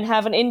 and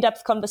have an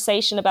in-depth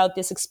conversation about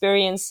this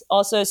experience,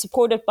 also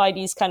supported by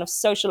these kind of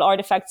social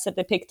artifacts that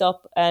they picked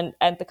up and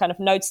the kind of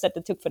notes that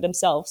they took for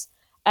themselves.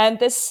 And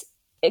this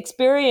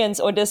experience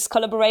or this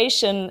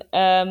collaboration,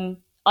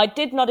 I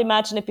did not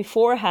imagine it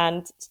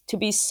beforehand to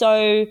be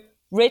so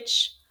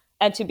rich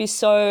and to be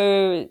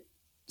so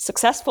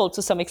successful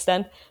to some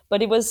extent,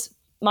 but it was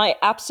my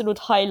absolute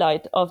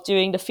highlight of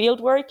doing the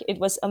field work. It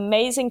was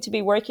amazing to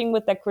be working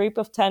with that group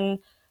of 10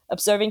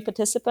 observing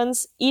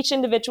participants. Each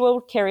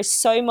individual carries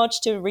so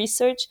much to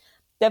research.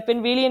 They've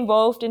been really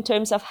involved in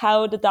terms of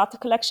how the data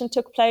collection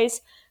took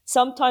place,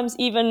 sometimes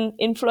even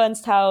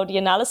influenced how the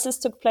analysis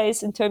took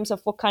place in terms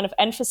of what kind of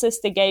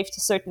emphasis they gave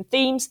to certain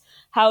themes,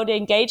 how they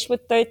engaged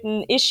with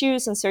certain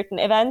issues and certain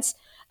events.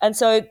 And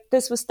so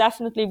this was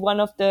definitely one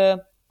of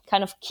the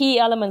kind of key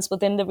elements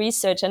within the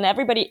research. And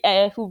everybody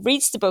who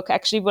reads the book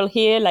actually will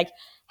hear like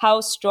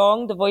how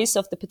strong the voice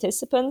of the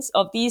participants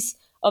of these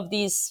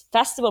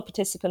festival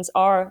participants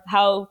are,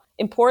 how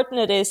important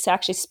it is to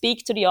actually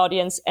speak to the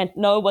audience and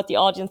know what the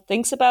audience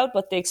thinks about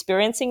what they're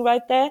experiencing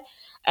right there.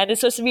 And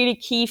this was really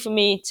key for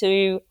me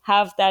to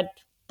have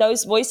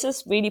those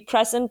voices really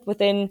present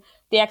within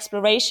the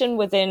exploration,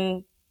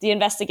 within the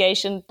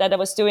investigation that I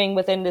was doing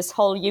within this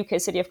whole UK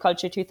City of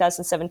Culture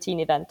 2017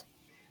 event.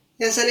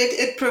 Yes, and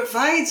it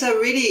provides a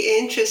really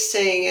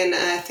interesting and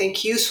I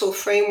think useful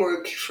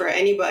framework for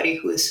anybody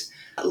who is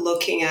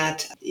looking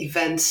at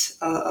events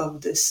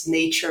of this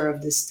nature,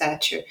 of this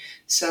stature.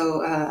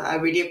 So I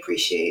really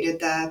appreciated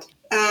that.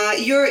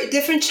 Your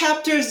different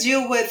chapters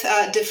deal with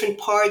different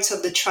parts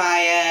of the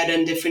triad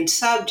and different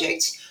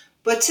subjects.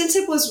 But since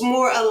it was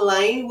more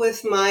aligned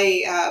with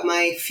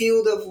my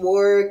field of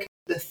work,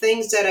 the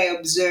things that I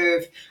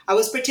observed, I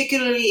was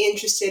particularly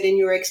interested in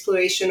your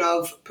exploration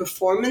of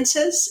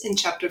performances in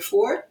chapter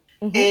 4.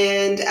 Mm-hmm.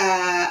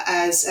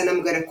 And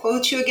I'm going to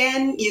quote you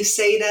again, you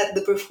say that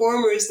the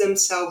performers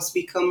themselves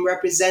become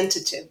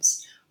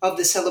representatives of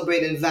the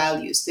celebrated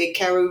values. They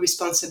carry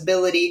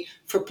responsibility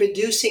for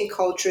producing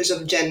cultures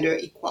of gender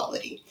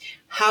equality.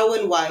 How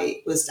and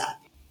why was that?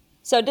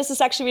 So this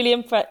is actually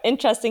really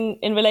interesting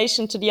in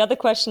relation to the other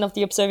question of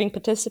the observing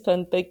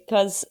participant,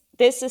 because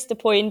this is the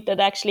point that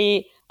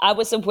actually I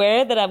was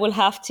aware that I will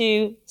have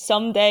to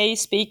someday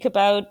speak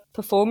about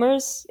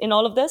performers in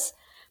all of this.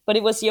 but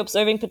it was the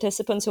observing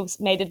participants who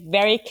made it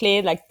very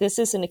clear, like, this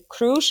is a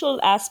crucial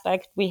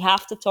aspect. We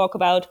have to talk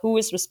about who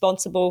is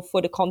responsible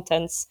for the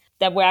contents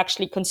that we're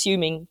actually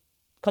consuming,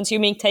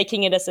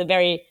 taking it as a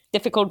very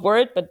difficult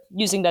word, but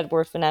using that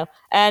word for now.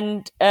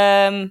 And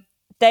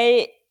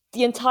the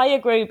entire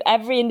group,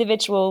 every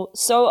individual,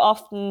 so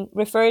often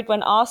referred,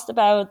 when asked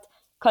about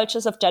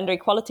cultures of gender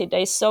equality,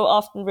 they so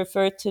often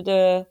referred to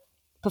the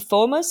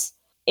performers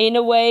in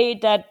a way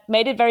that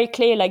made it very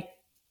clear, like,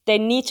 they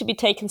need to be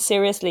taken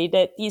seriously,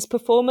 that these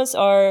performers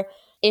are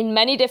in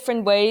many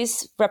different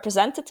ways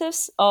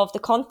representatives of the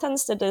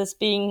contents that is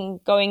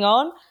going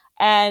on.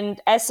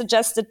 And as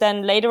suggested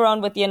then later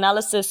on with the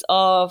analysis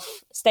of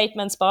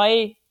statements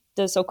by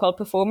the so-called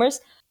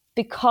performers,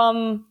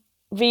 become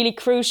really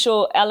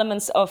crucial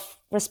elements of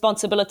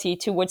responsibility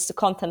towards the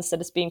contents that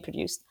is being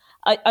produced.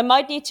 I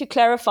might need to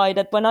clarify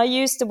that when I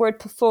use the word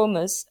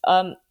performers,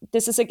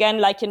 this is again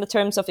like in the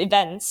terms of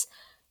events.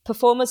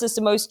 Performers is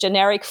the most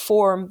generic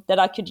form that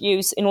I could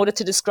use in order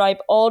to describe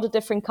all the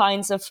different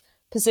kinds of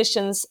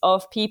positions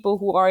of people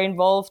who are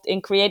involved in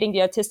creating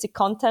the artistic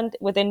content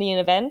within the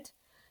event.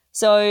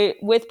 So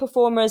with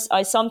performers,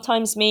 I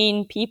sometimes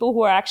mean people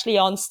who are actually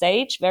on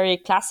stage, very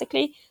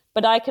classically,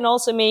 but I can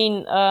also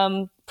mean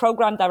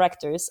program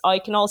directors. I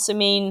can also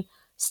mean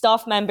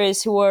staff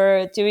members who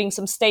are doing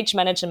some stage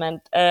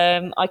management.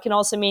 I can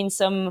also mean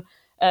some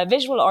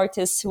visual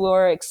artists who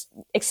are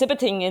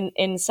exhibiting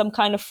in some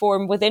kind of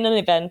form within an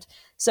event.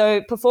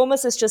 So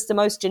performance is just the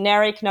most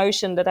generic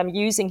notion that I'm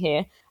using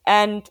here.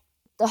 And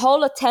the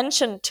whole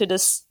attention to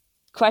this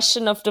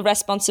question of the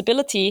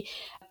responsibility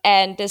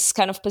and this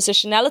kind of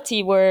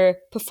positionality where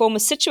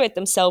performers situate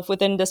themselves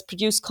within this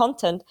produced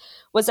content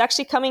was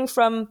actually coming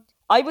from,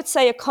 I would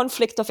say, a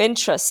conflict of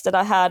interest that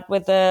I had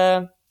with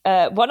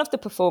one of the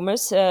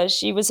performers.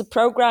 She was a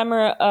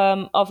programmer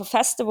of a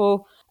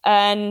festival,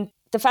 and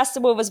the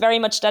festival was very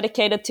much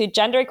dedicated to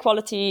gender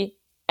equality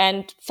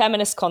and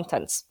feminist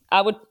contents,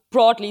 I would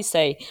broadly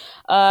say,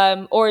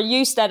 or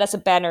use that as a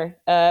banner,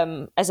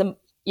 as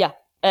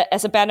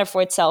a banner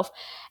for itself.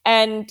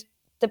 And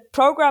the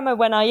programmer,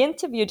 when I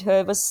interviewed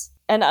her,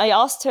 and I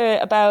asked her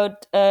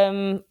about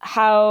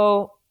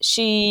how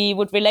she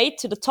would relate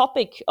to the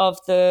topic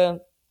of the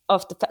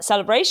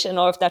celebration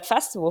or of that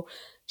festival,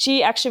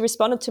 she actually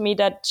responded to me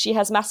that she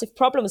has massive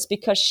problems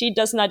because she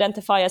doesn't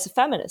identify as a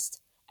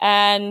feminist.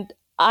 And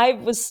I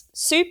was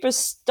super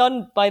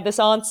stunned by this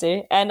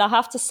answer. And I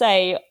have to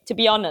say, to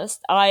be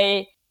honest,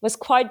 I was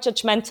quite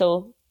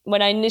judgmental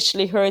when I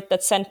initially heard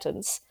that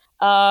sentence.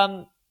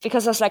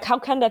 Because I was like, how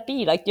can that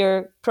be? Like,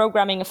 you're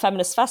programming a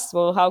feminist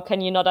festival. How can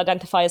you not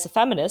identify as a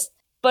feminist?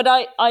 But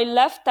I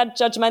left that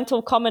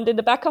judgmental comment in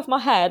the back of my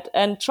head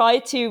and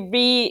tried to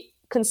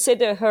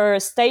reconsider her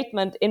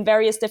statement in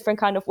various different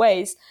kind of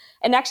ways.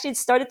 And actually it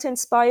started to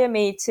inspire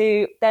me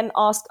to then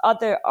ask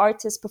other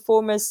artists,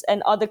 performers,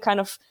 and other kind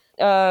of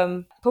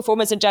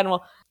performers in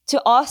general,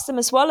 to ask them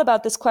as well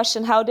about this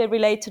question, how they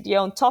relate to the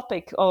own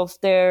topic of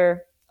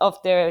their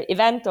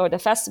event or the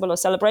festival or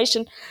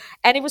celebration.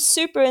 And it was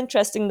super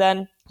interesting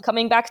then,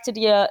 coming back to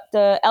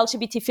the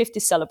LGBT 50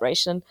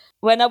 celebration,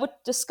 when I would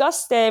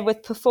discuss there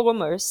with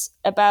performers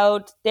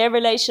about their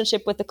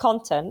relationship with the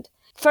content.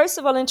 First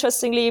of all,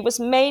 interestingly, it was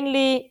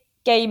mainly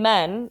gay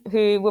men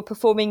who were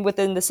performing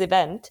within this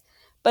event.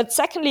 But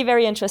secondly,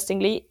 very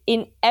interestingly,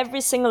 in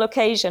every single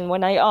occasion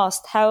when I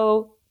asked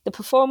how the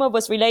performer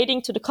was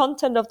relating to the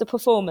content of the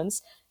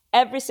performance,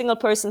 every single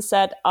person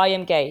said, I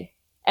am gay.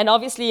 And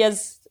obviously,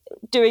 as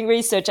doing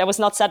research, I was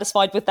not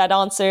satisfied with that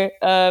answer.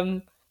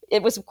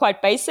 It was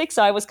quite basic,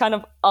 so I was kind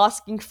of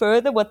asking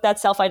further what that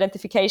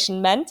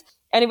self-identification meant.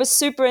 And it was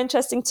super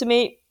interesting to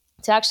me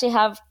to actually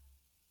have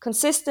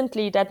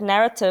consistently that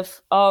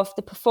narrative of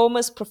the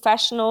performer's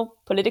professional,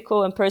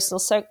 political, and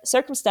personal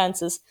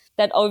circumstances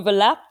that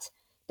overlapped,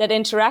 that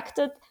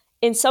interacted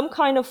in some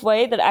kind of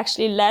way that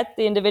actually led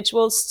the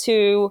individuals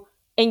to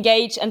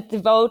engage and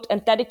devote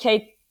and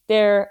dedicate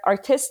their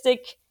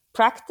artistic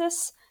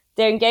practice,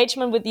 their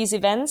engagement with these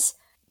events,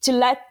 to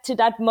lead to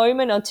that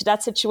moment or to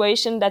that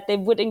situation that they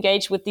would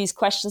engage with these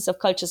questions of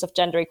cultures of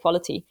gender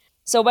equality.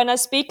 So when I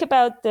speak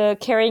about the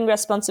carrying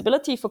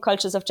responsibility for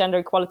cultures of gender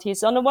equality,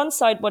 is on the one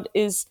side what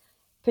is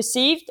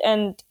perceived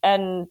and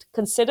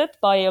considered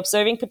by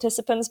observing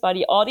participants, by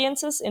the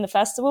audiences in the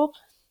festival,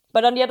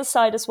 but on the other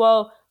side as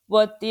well,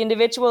 what the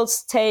individual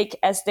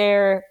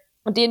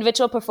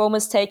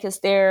performers take as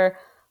their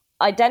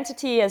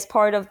identity, as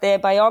part of their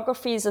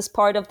biographies, as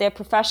part of their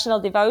professional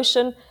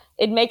devotion.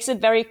 It makes it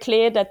very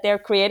clear that their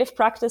creative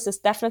practice is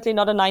definitely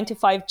not a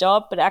 9-to-5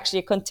 job, but actually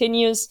a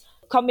continuous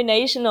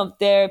combination of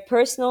their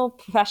personal,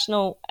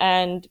 professional,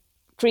 and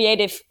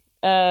creative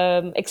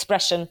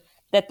expression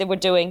that they were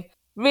doing.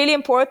 Really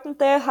important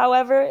there,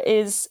 however,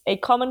 is a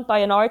comment by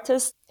an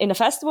artist in a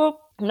festival.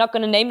 I'm not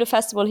going to name the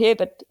festival here,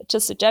 but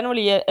just to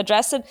generally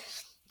address it,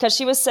 because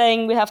she was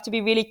saying we have to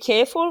be really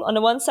careful. On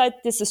the one side,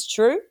 this is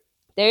true.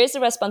 There is a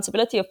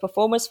responsibility of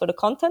performers for the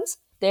contents.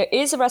 There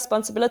is a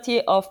responsibility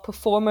of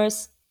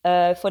performers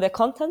for their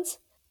contents.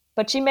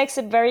 But she makes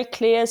it very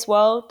clear as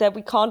well that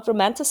we can't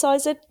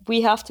romanticize it.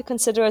 We have to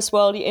consider as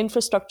well the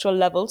infrastructural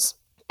levels,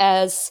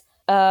 as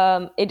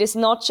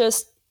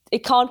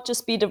it can't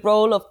just be the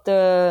role of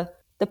the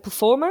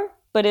performer,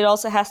 but it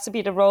also has to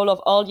be the role of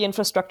all the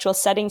infrastructural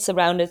settings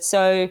around it.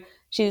 So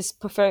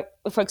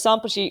for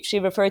example, she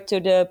referred to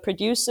the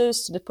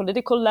producers, to the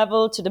political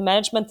level, to the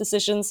management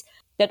decisions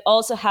that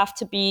also have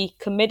to be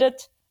committed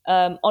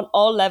on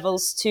all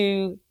levels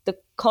to the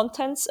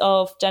contents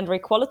of gender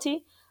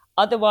equality.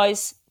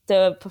 Otherwise,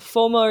 the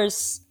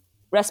performer's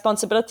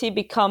responsibility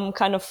become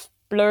kind of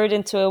blurred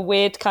into a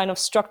weird kind of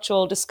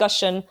structural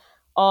discussion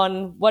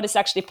on what is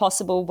actually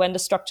possible when the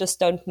structures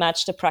don't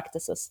match the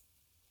practices.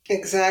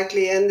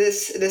 Exactly. And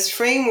this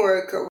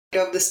framework of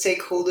the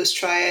stakeholders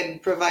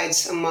triad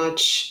provides a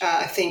much,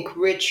 I think,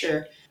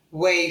 richer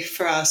way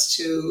for us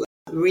to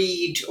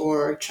read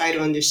or try to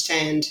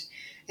understand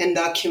and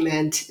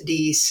document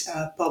these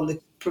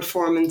public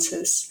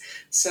performances.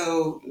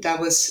 So that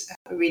was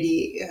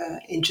really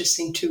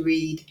interesting to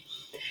read.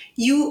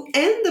 You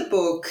end the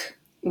book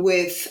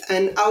with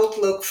an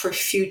outlook for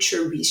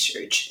future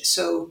research.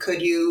 So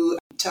could you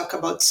talk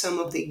about some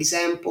of the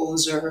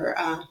examples or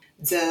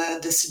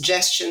the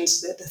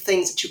suggestions, the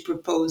things that you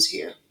propose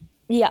here?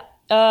 Yeah.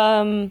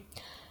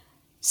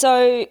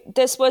 So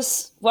this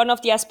was one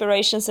of the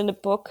aspirations in the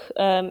book.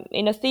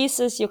 In a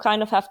thesis, you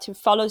kind of have to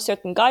follow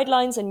certain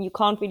guidelines, and you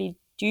can't really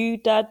do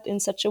that in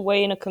such a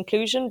way in a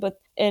conclusion.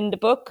 But in the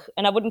book,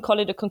 and I wouldn't call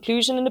it a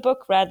conclusion in the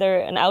book, rather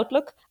an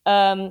outlook,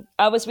 I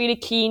was really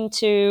keen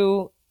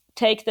to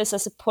take this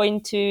as a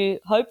point to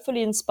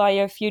hopefully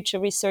inspire future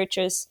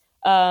researchers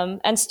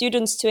and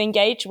students to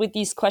engage with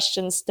these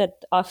questions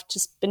that I've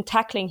just been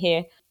tackling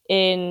here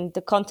in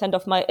the content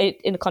of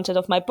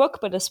my book,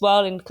 but as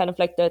well in kind of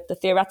like the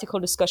theoretical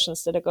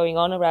discussions that are going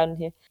on around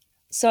here.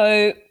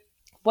 So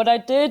what I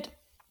did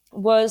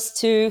was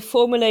to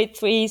formulate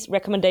 3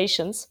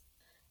 recommendations.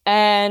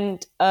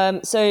 And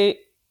so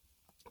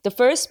the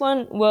first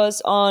one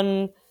was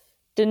on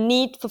the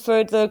need for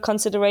further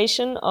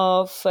consideration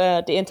of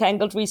the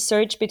entangled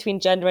research between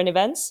gender and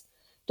events.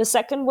 The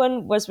second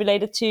one was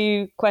related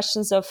to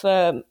questions of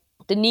the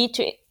need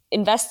to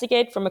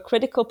investigate from a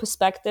critical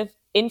perspective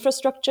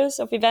infrastructures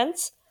of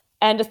events.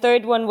 And the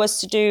third one was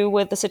to do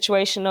with the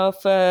situation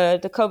of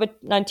the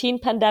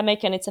COVID-19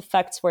 pandemic and its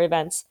effects for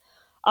events.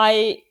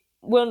 I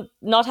will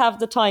not have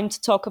the time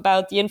to talk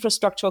about the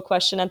infrastructural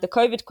question and the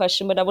COVID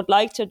question, but I would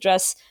like to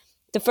address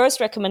the first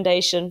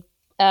recommendation.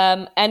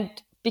 And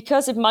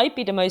because it might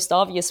be the most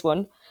obvious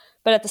one,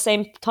 but at the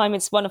same time,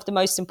 it's one of the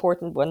most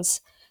important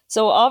ones.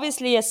 So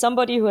obviously, as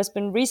somebody who has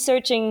been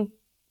researching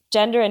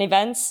gender and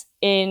events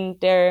in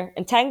their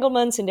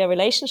entanglements, in their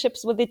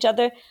relationships with each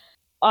other,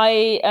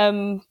 I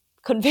am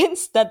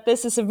convinced that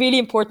this is a really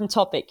important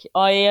topic.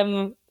 I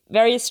am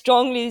very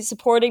strongly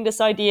supporting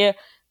this idea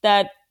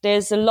that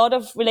there's a lot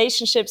of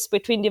relationships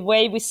between the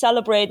way we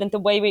celebrate and the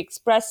way we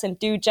express and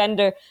do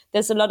gender.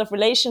 There's a lot of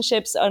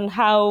relationships on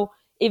how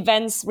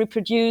events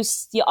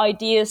reproduce the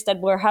ideas that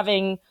we're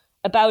having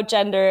about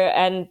gender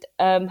and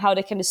how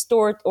they can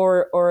distort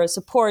or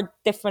support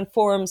different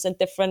forms and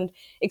different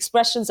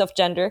expressions of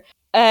gender.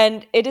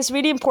 And it is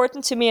really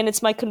important to me, and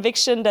it's my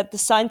conviction that the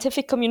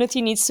scientific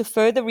community needs to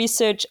further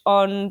research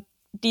on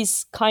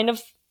these kind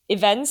of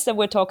events that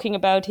we're talking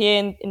about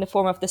here in the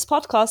form of this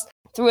podcast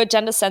through a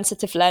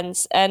gender-sensitive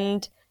lens.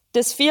 And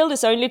this field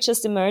is only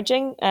just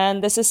emerging,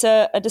 and this is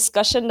a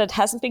discussion that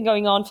hasn't been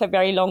going on for a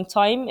very long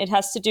time. It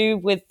has to do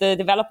with the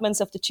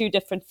developments of the 2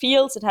 different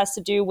fields. It has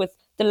to do with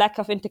the lack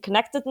of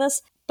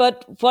interconnectedness.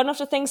 But one of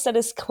the things that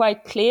is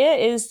quite clear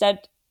is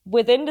that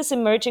within this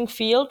emerging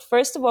field,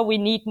 first of all, we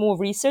need more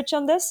research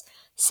on this.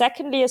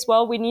 Secondly, as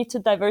well, we need to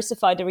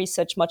diversify the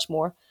research much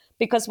more.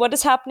 Because what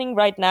is happening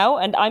right now,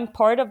 and I'm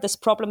part of this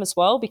problem as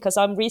well, because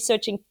I'm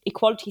researching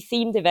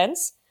equality-themed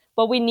events,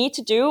 what we need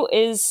to do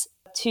is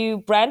to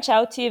branch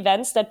out to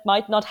events that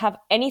might not have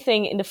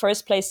anything in the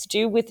first place to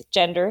do with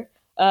gender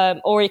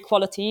or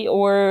equality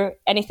or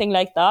anything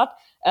like that.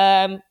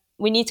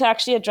 We need to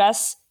actually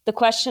address the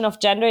question of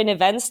gender in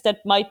events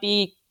that might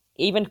be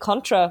even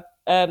contra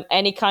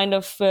any kind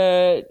of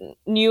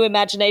new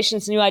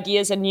imaginations, new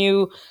ideas, and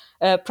new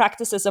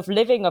practices of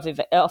living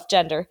of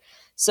gender.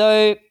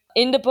 So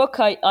in the book,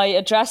 I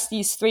address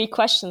these 3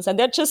 questions, and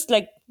they're just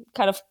like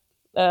kind of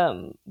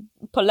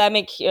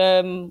polemic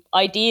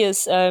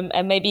ideas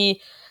and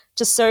maybe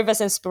just serve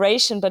as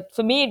inspiration. But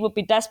for me, it would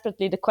be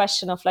desperately the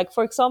question of, like,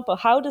 for example,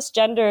 how is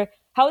gender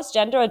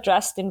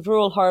addressed in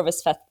rural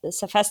harvest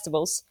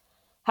festivals?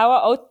 How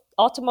are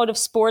automotive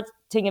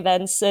sporting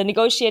events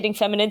negotiating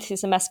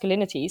femininities and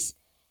masculinities?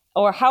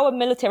 Or how are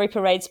military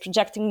parades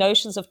projecting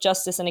notions of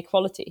justice and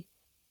equality?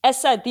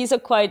 As said, these are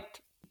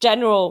quite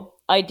general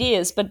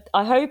ideas, but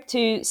I hope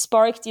to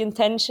spark the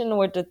intention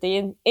or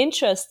the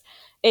interest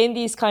in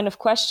these kind of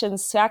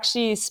questions to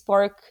actually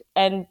spark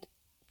and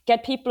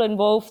get people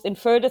involved in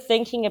further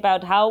thinking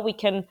about how we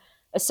can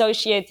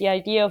associate the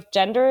idea of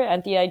gender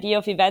and the idea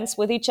of events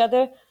with each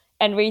other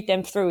and read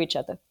them through each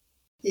other.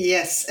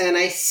 Yes, and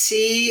I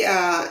see,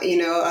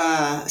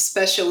 a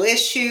special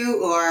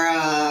issue or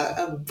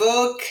a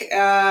book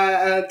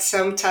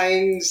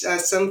sometime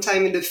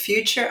in the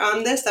future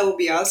on this. That would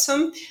be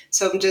awesome.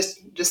 So I'm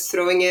just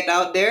throwing it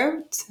out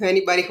there to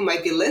anybody who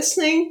might be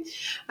listening.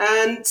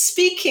 And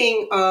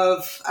speaking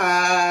of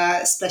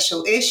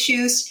special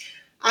issues,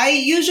 I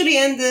usually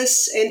end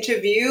this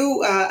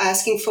interview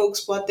asking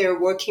folks what they're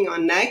working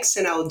on next,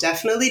 and I'll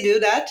definitely do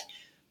that.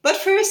 But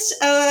first,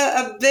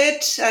 a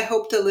bit, I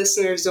hope the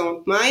listeners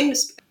don't mind.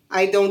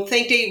 I don't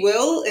think they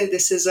will.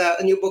 This is a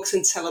New Books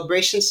and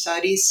Celebration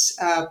Studies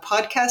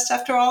podcast,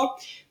 after all.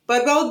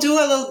 But we'll do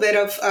a little bit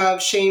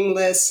of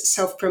shameless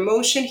self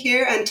promotion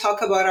here and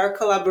talk about our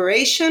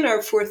collaboration,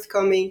 our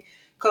forthcoming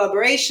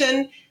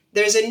collaboration.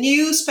 There's a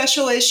new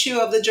special issue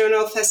of the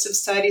Journal of Festive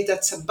Studies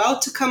that's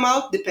about to come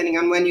out. Depending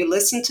on when you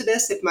listen to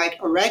this, it might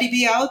already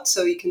be out,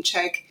 so you can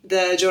check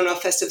the Journal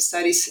of Festive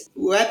Studies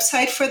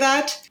website for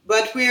that.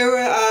 But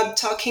we're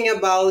talking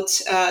about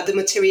the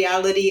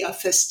materiality of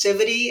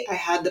festivity. I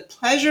had the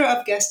pleasure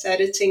of guest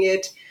editing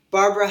it.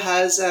 Barbara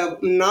has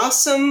an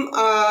awesome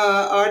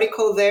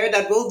article there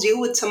that will deal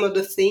with some of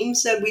the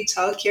themes that we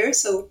talk here.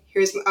 So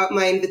here's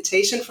my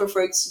invitation for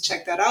folks to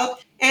check that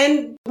out.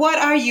 And what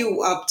are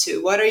you up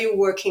to? What are you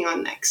working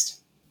on next?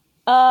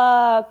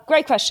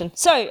 Great question.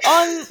 So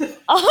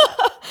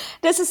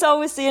this is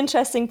always the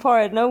interesting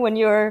part, no? When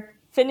you're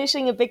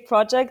finishing a big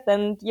project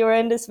and you're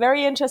in this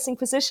very interesting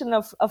position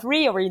of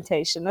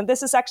reorientation. And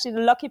this is actually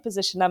the lucky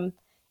position I'm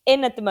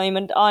in at the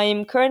moment.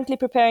 I'm currently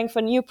preparing for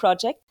a new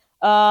project.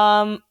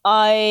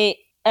 I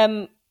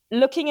am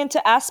looking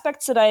into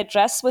aspects that I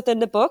address within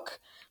the book,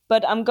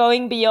 but I'm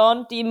going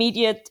beyond the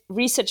immediate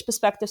research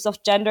perspectives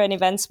of gender and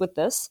events with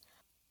this.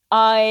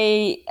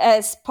 I,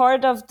 as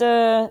part of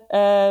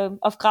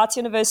of Graz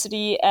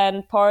University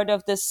and part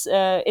of this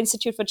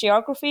Institute for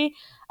Geography,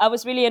 I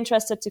was really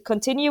interested to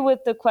continue with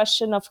the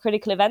question of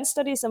critical event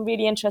studies. I'm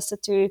really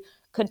interested to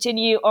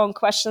continue on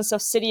questions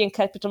of city and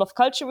capital of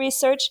culture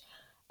research.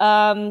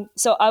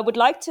 So I would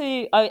like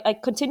to, I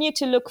continue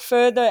to look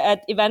further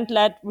at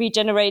event-led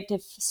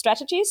regenerative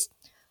strategies,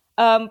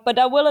 but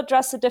I will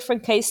address a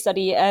different case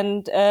study.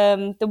 And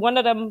the one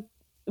that I'm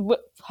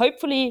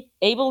hopefully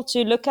able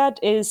to look at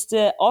is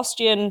the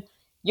Austrian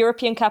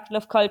European Capital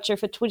of Culture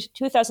for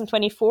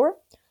 2024,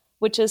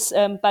 which is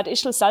Bad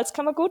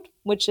Ischl-Salzkammergut,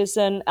 which is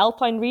an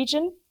alpine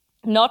region,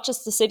 not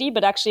just the city,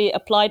 but actually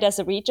applied as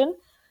a region.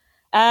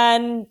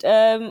 And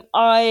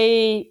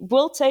I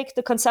will take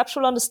the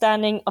conceptual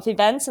understanding of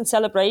events and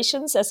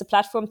celebrations as a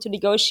platform to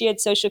negotiate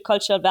social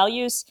cultural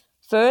values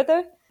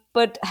further,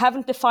 but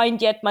haven't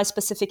defined yet my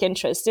specific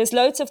interest. There's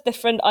loads of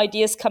different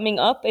ideas coming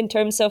up in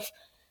terms of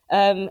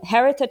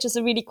heritage is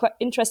a really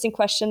interesting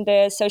question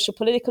there. Social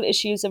political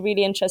issues are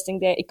really interesting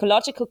there.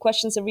 Ecological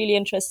questions are really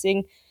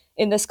interesting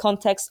in this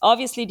context.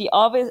 Obviously, the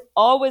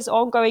always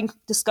ongoing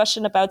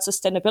discussion about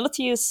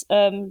sustainability is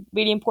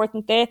really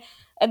important there.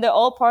 And they're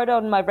all part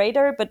on my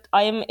radar, but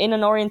I am in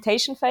an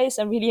orientation phase.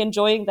 I'm really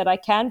enjoying that I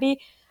can be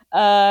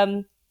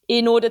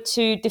in order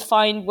to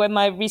define where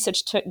my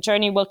research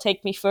journey will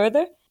take me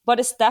further. But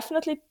it's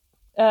definitely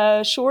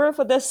sure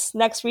for this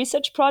next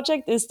research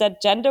project is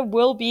that gender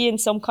will be in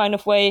some kind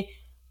of way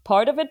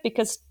part of it,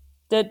 because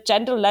the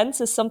gender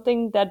lens is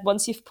something that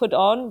once you've put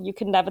on, you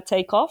can never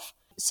take off.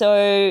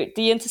 So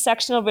the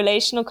intersectional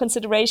relational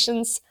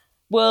considerations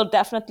will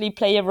definitely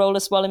play a role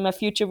as well in my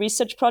future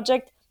research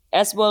project,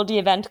 as will the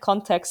event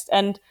context.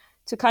 And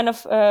to kind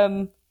of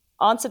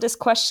answer this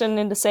question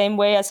in the same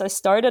way as I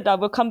started, I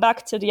will come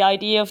back to the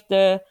idea of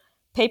the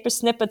paper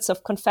snippets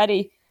of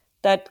confetti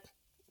that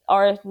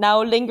are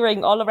now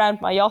lingering all around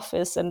my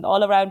office and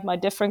all around my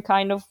different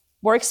kind of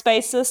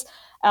workspaces.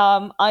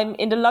 I'm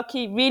in the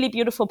lucky, really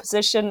beautiful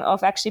position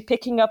of actually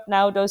picking up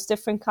now those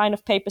different kind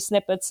of paper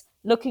snippets,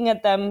 looking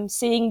at them,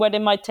 seeing where they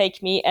might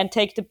take me, and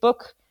take the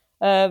book,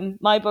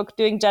 my book,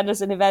 Doing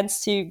Genders and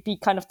Events, to be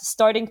kind of the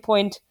starting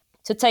point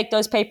to take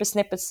those paper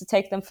snippets, to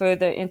take them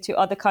further into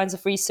other kinds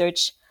of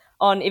research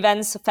on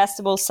events,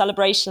 festivals,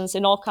 celebrations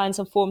in all kinds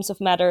of forms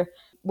of matter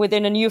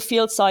within a new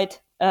field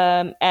site.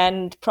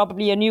 And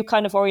probably a new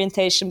kind of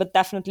orientation, but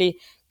definitely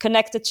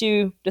connected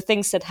to the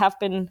things that have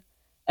been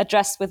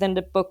addressed within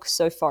the book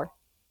so far.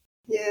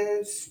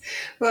 Yes.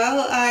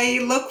 Well, I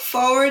look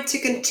forward to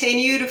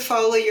continue to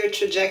follow your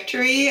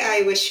trajectory.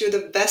 I wish you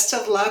the best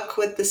of luck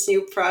with this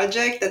new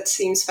project. That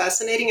seems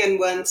fascinating. And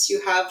once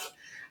you have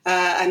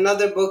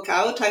another book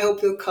out, I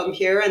hope you'll come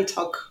here and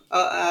talk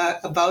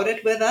about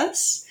it with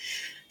us.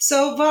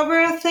 So,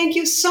 Barbara, thank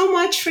you so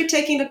much for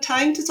taking the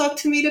time to talk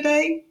to me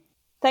today.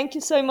 Thank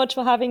you so much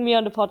for having me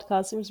on the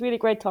podcast. It was really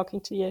great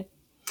talking to you.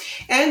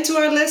 And to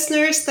our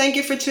listeners, thank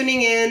you for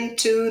tuning in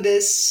to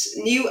this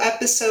new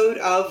episode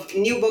of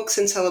New Books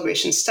and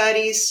Celebration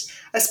Studies,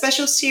 a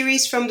special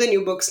series from the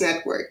New Books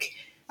Network.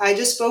 I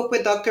just spoke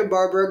with Dr.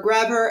 Barbara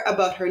Grabher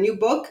about her new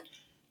book,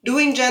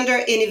 Doing Gender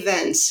in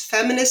Events,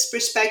 Feminist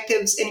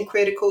Perspectives in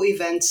Critical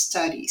Event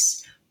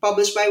Studies,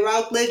 published by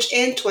Routledge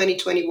in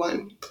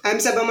 2021. I'm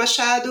Isabel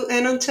Machado,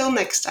 and until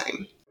next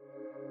time.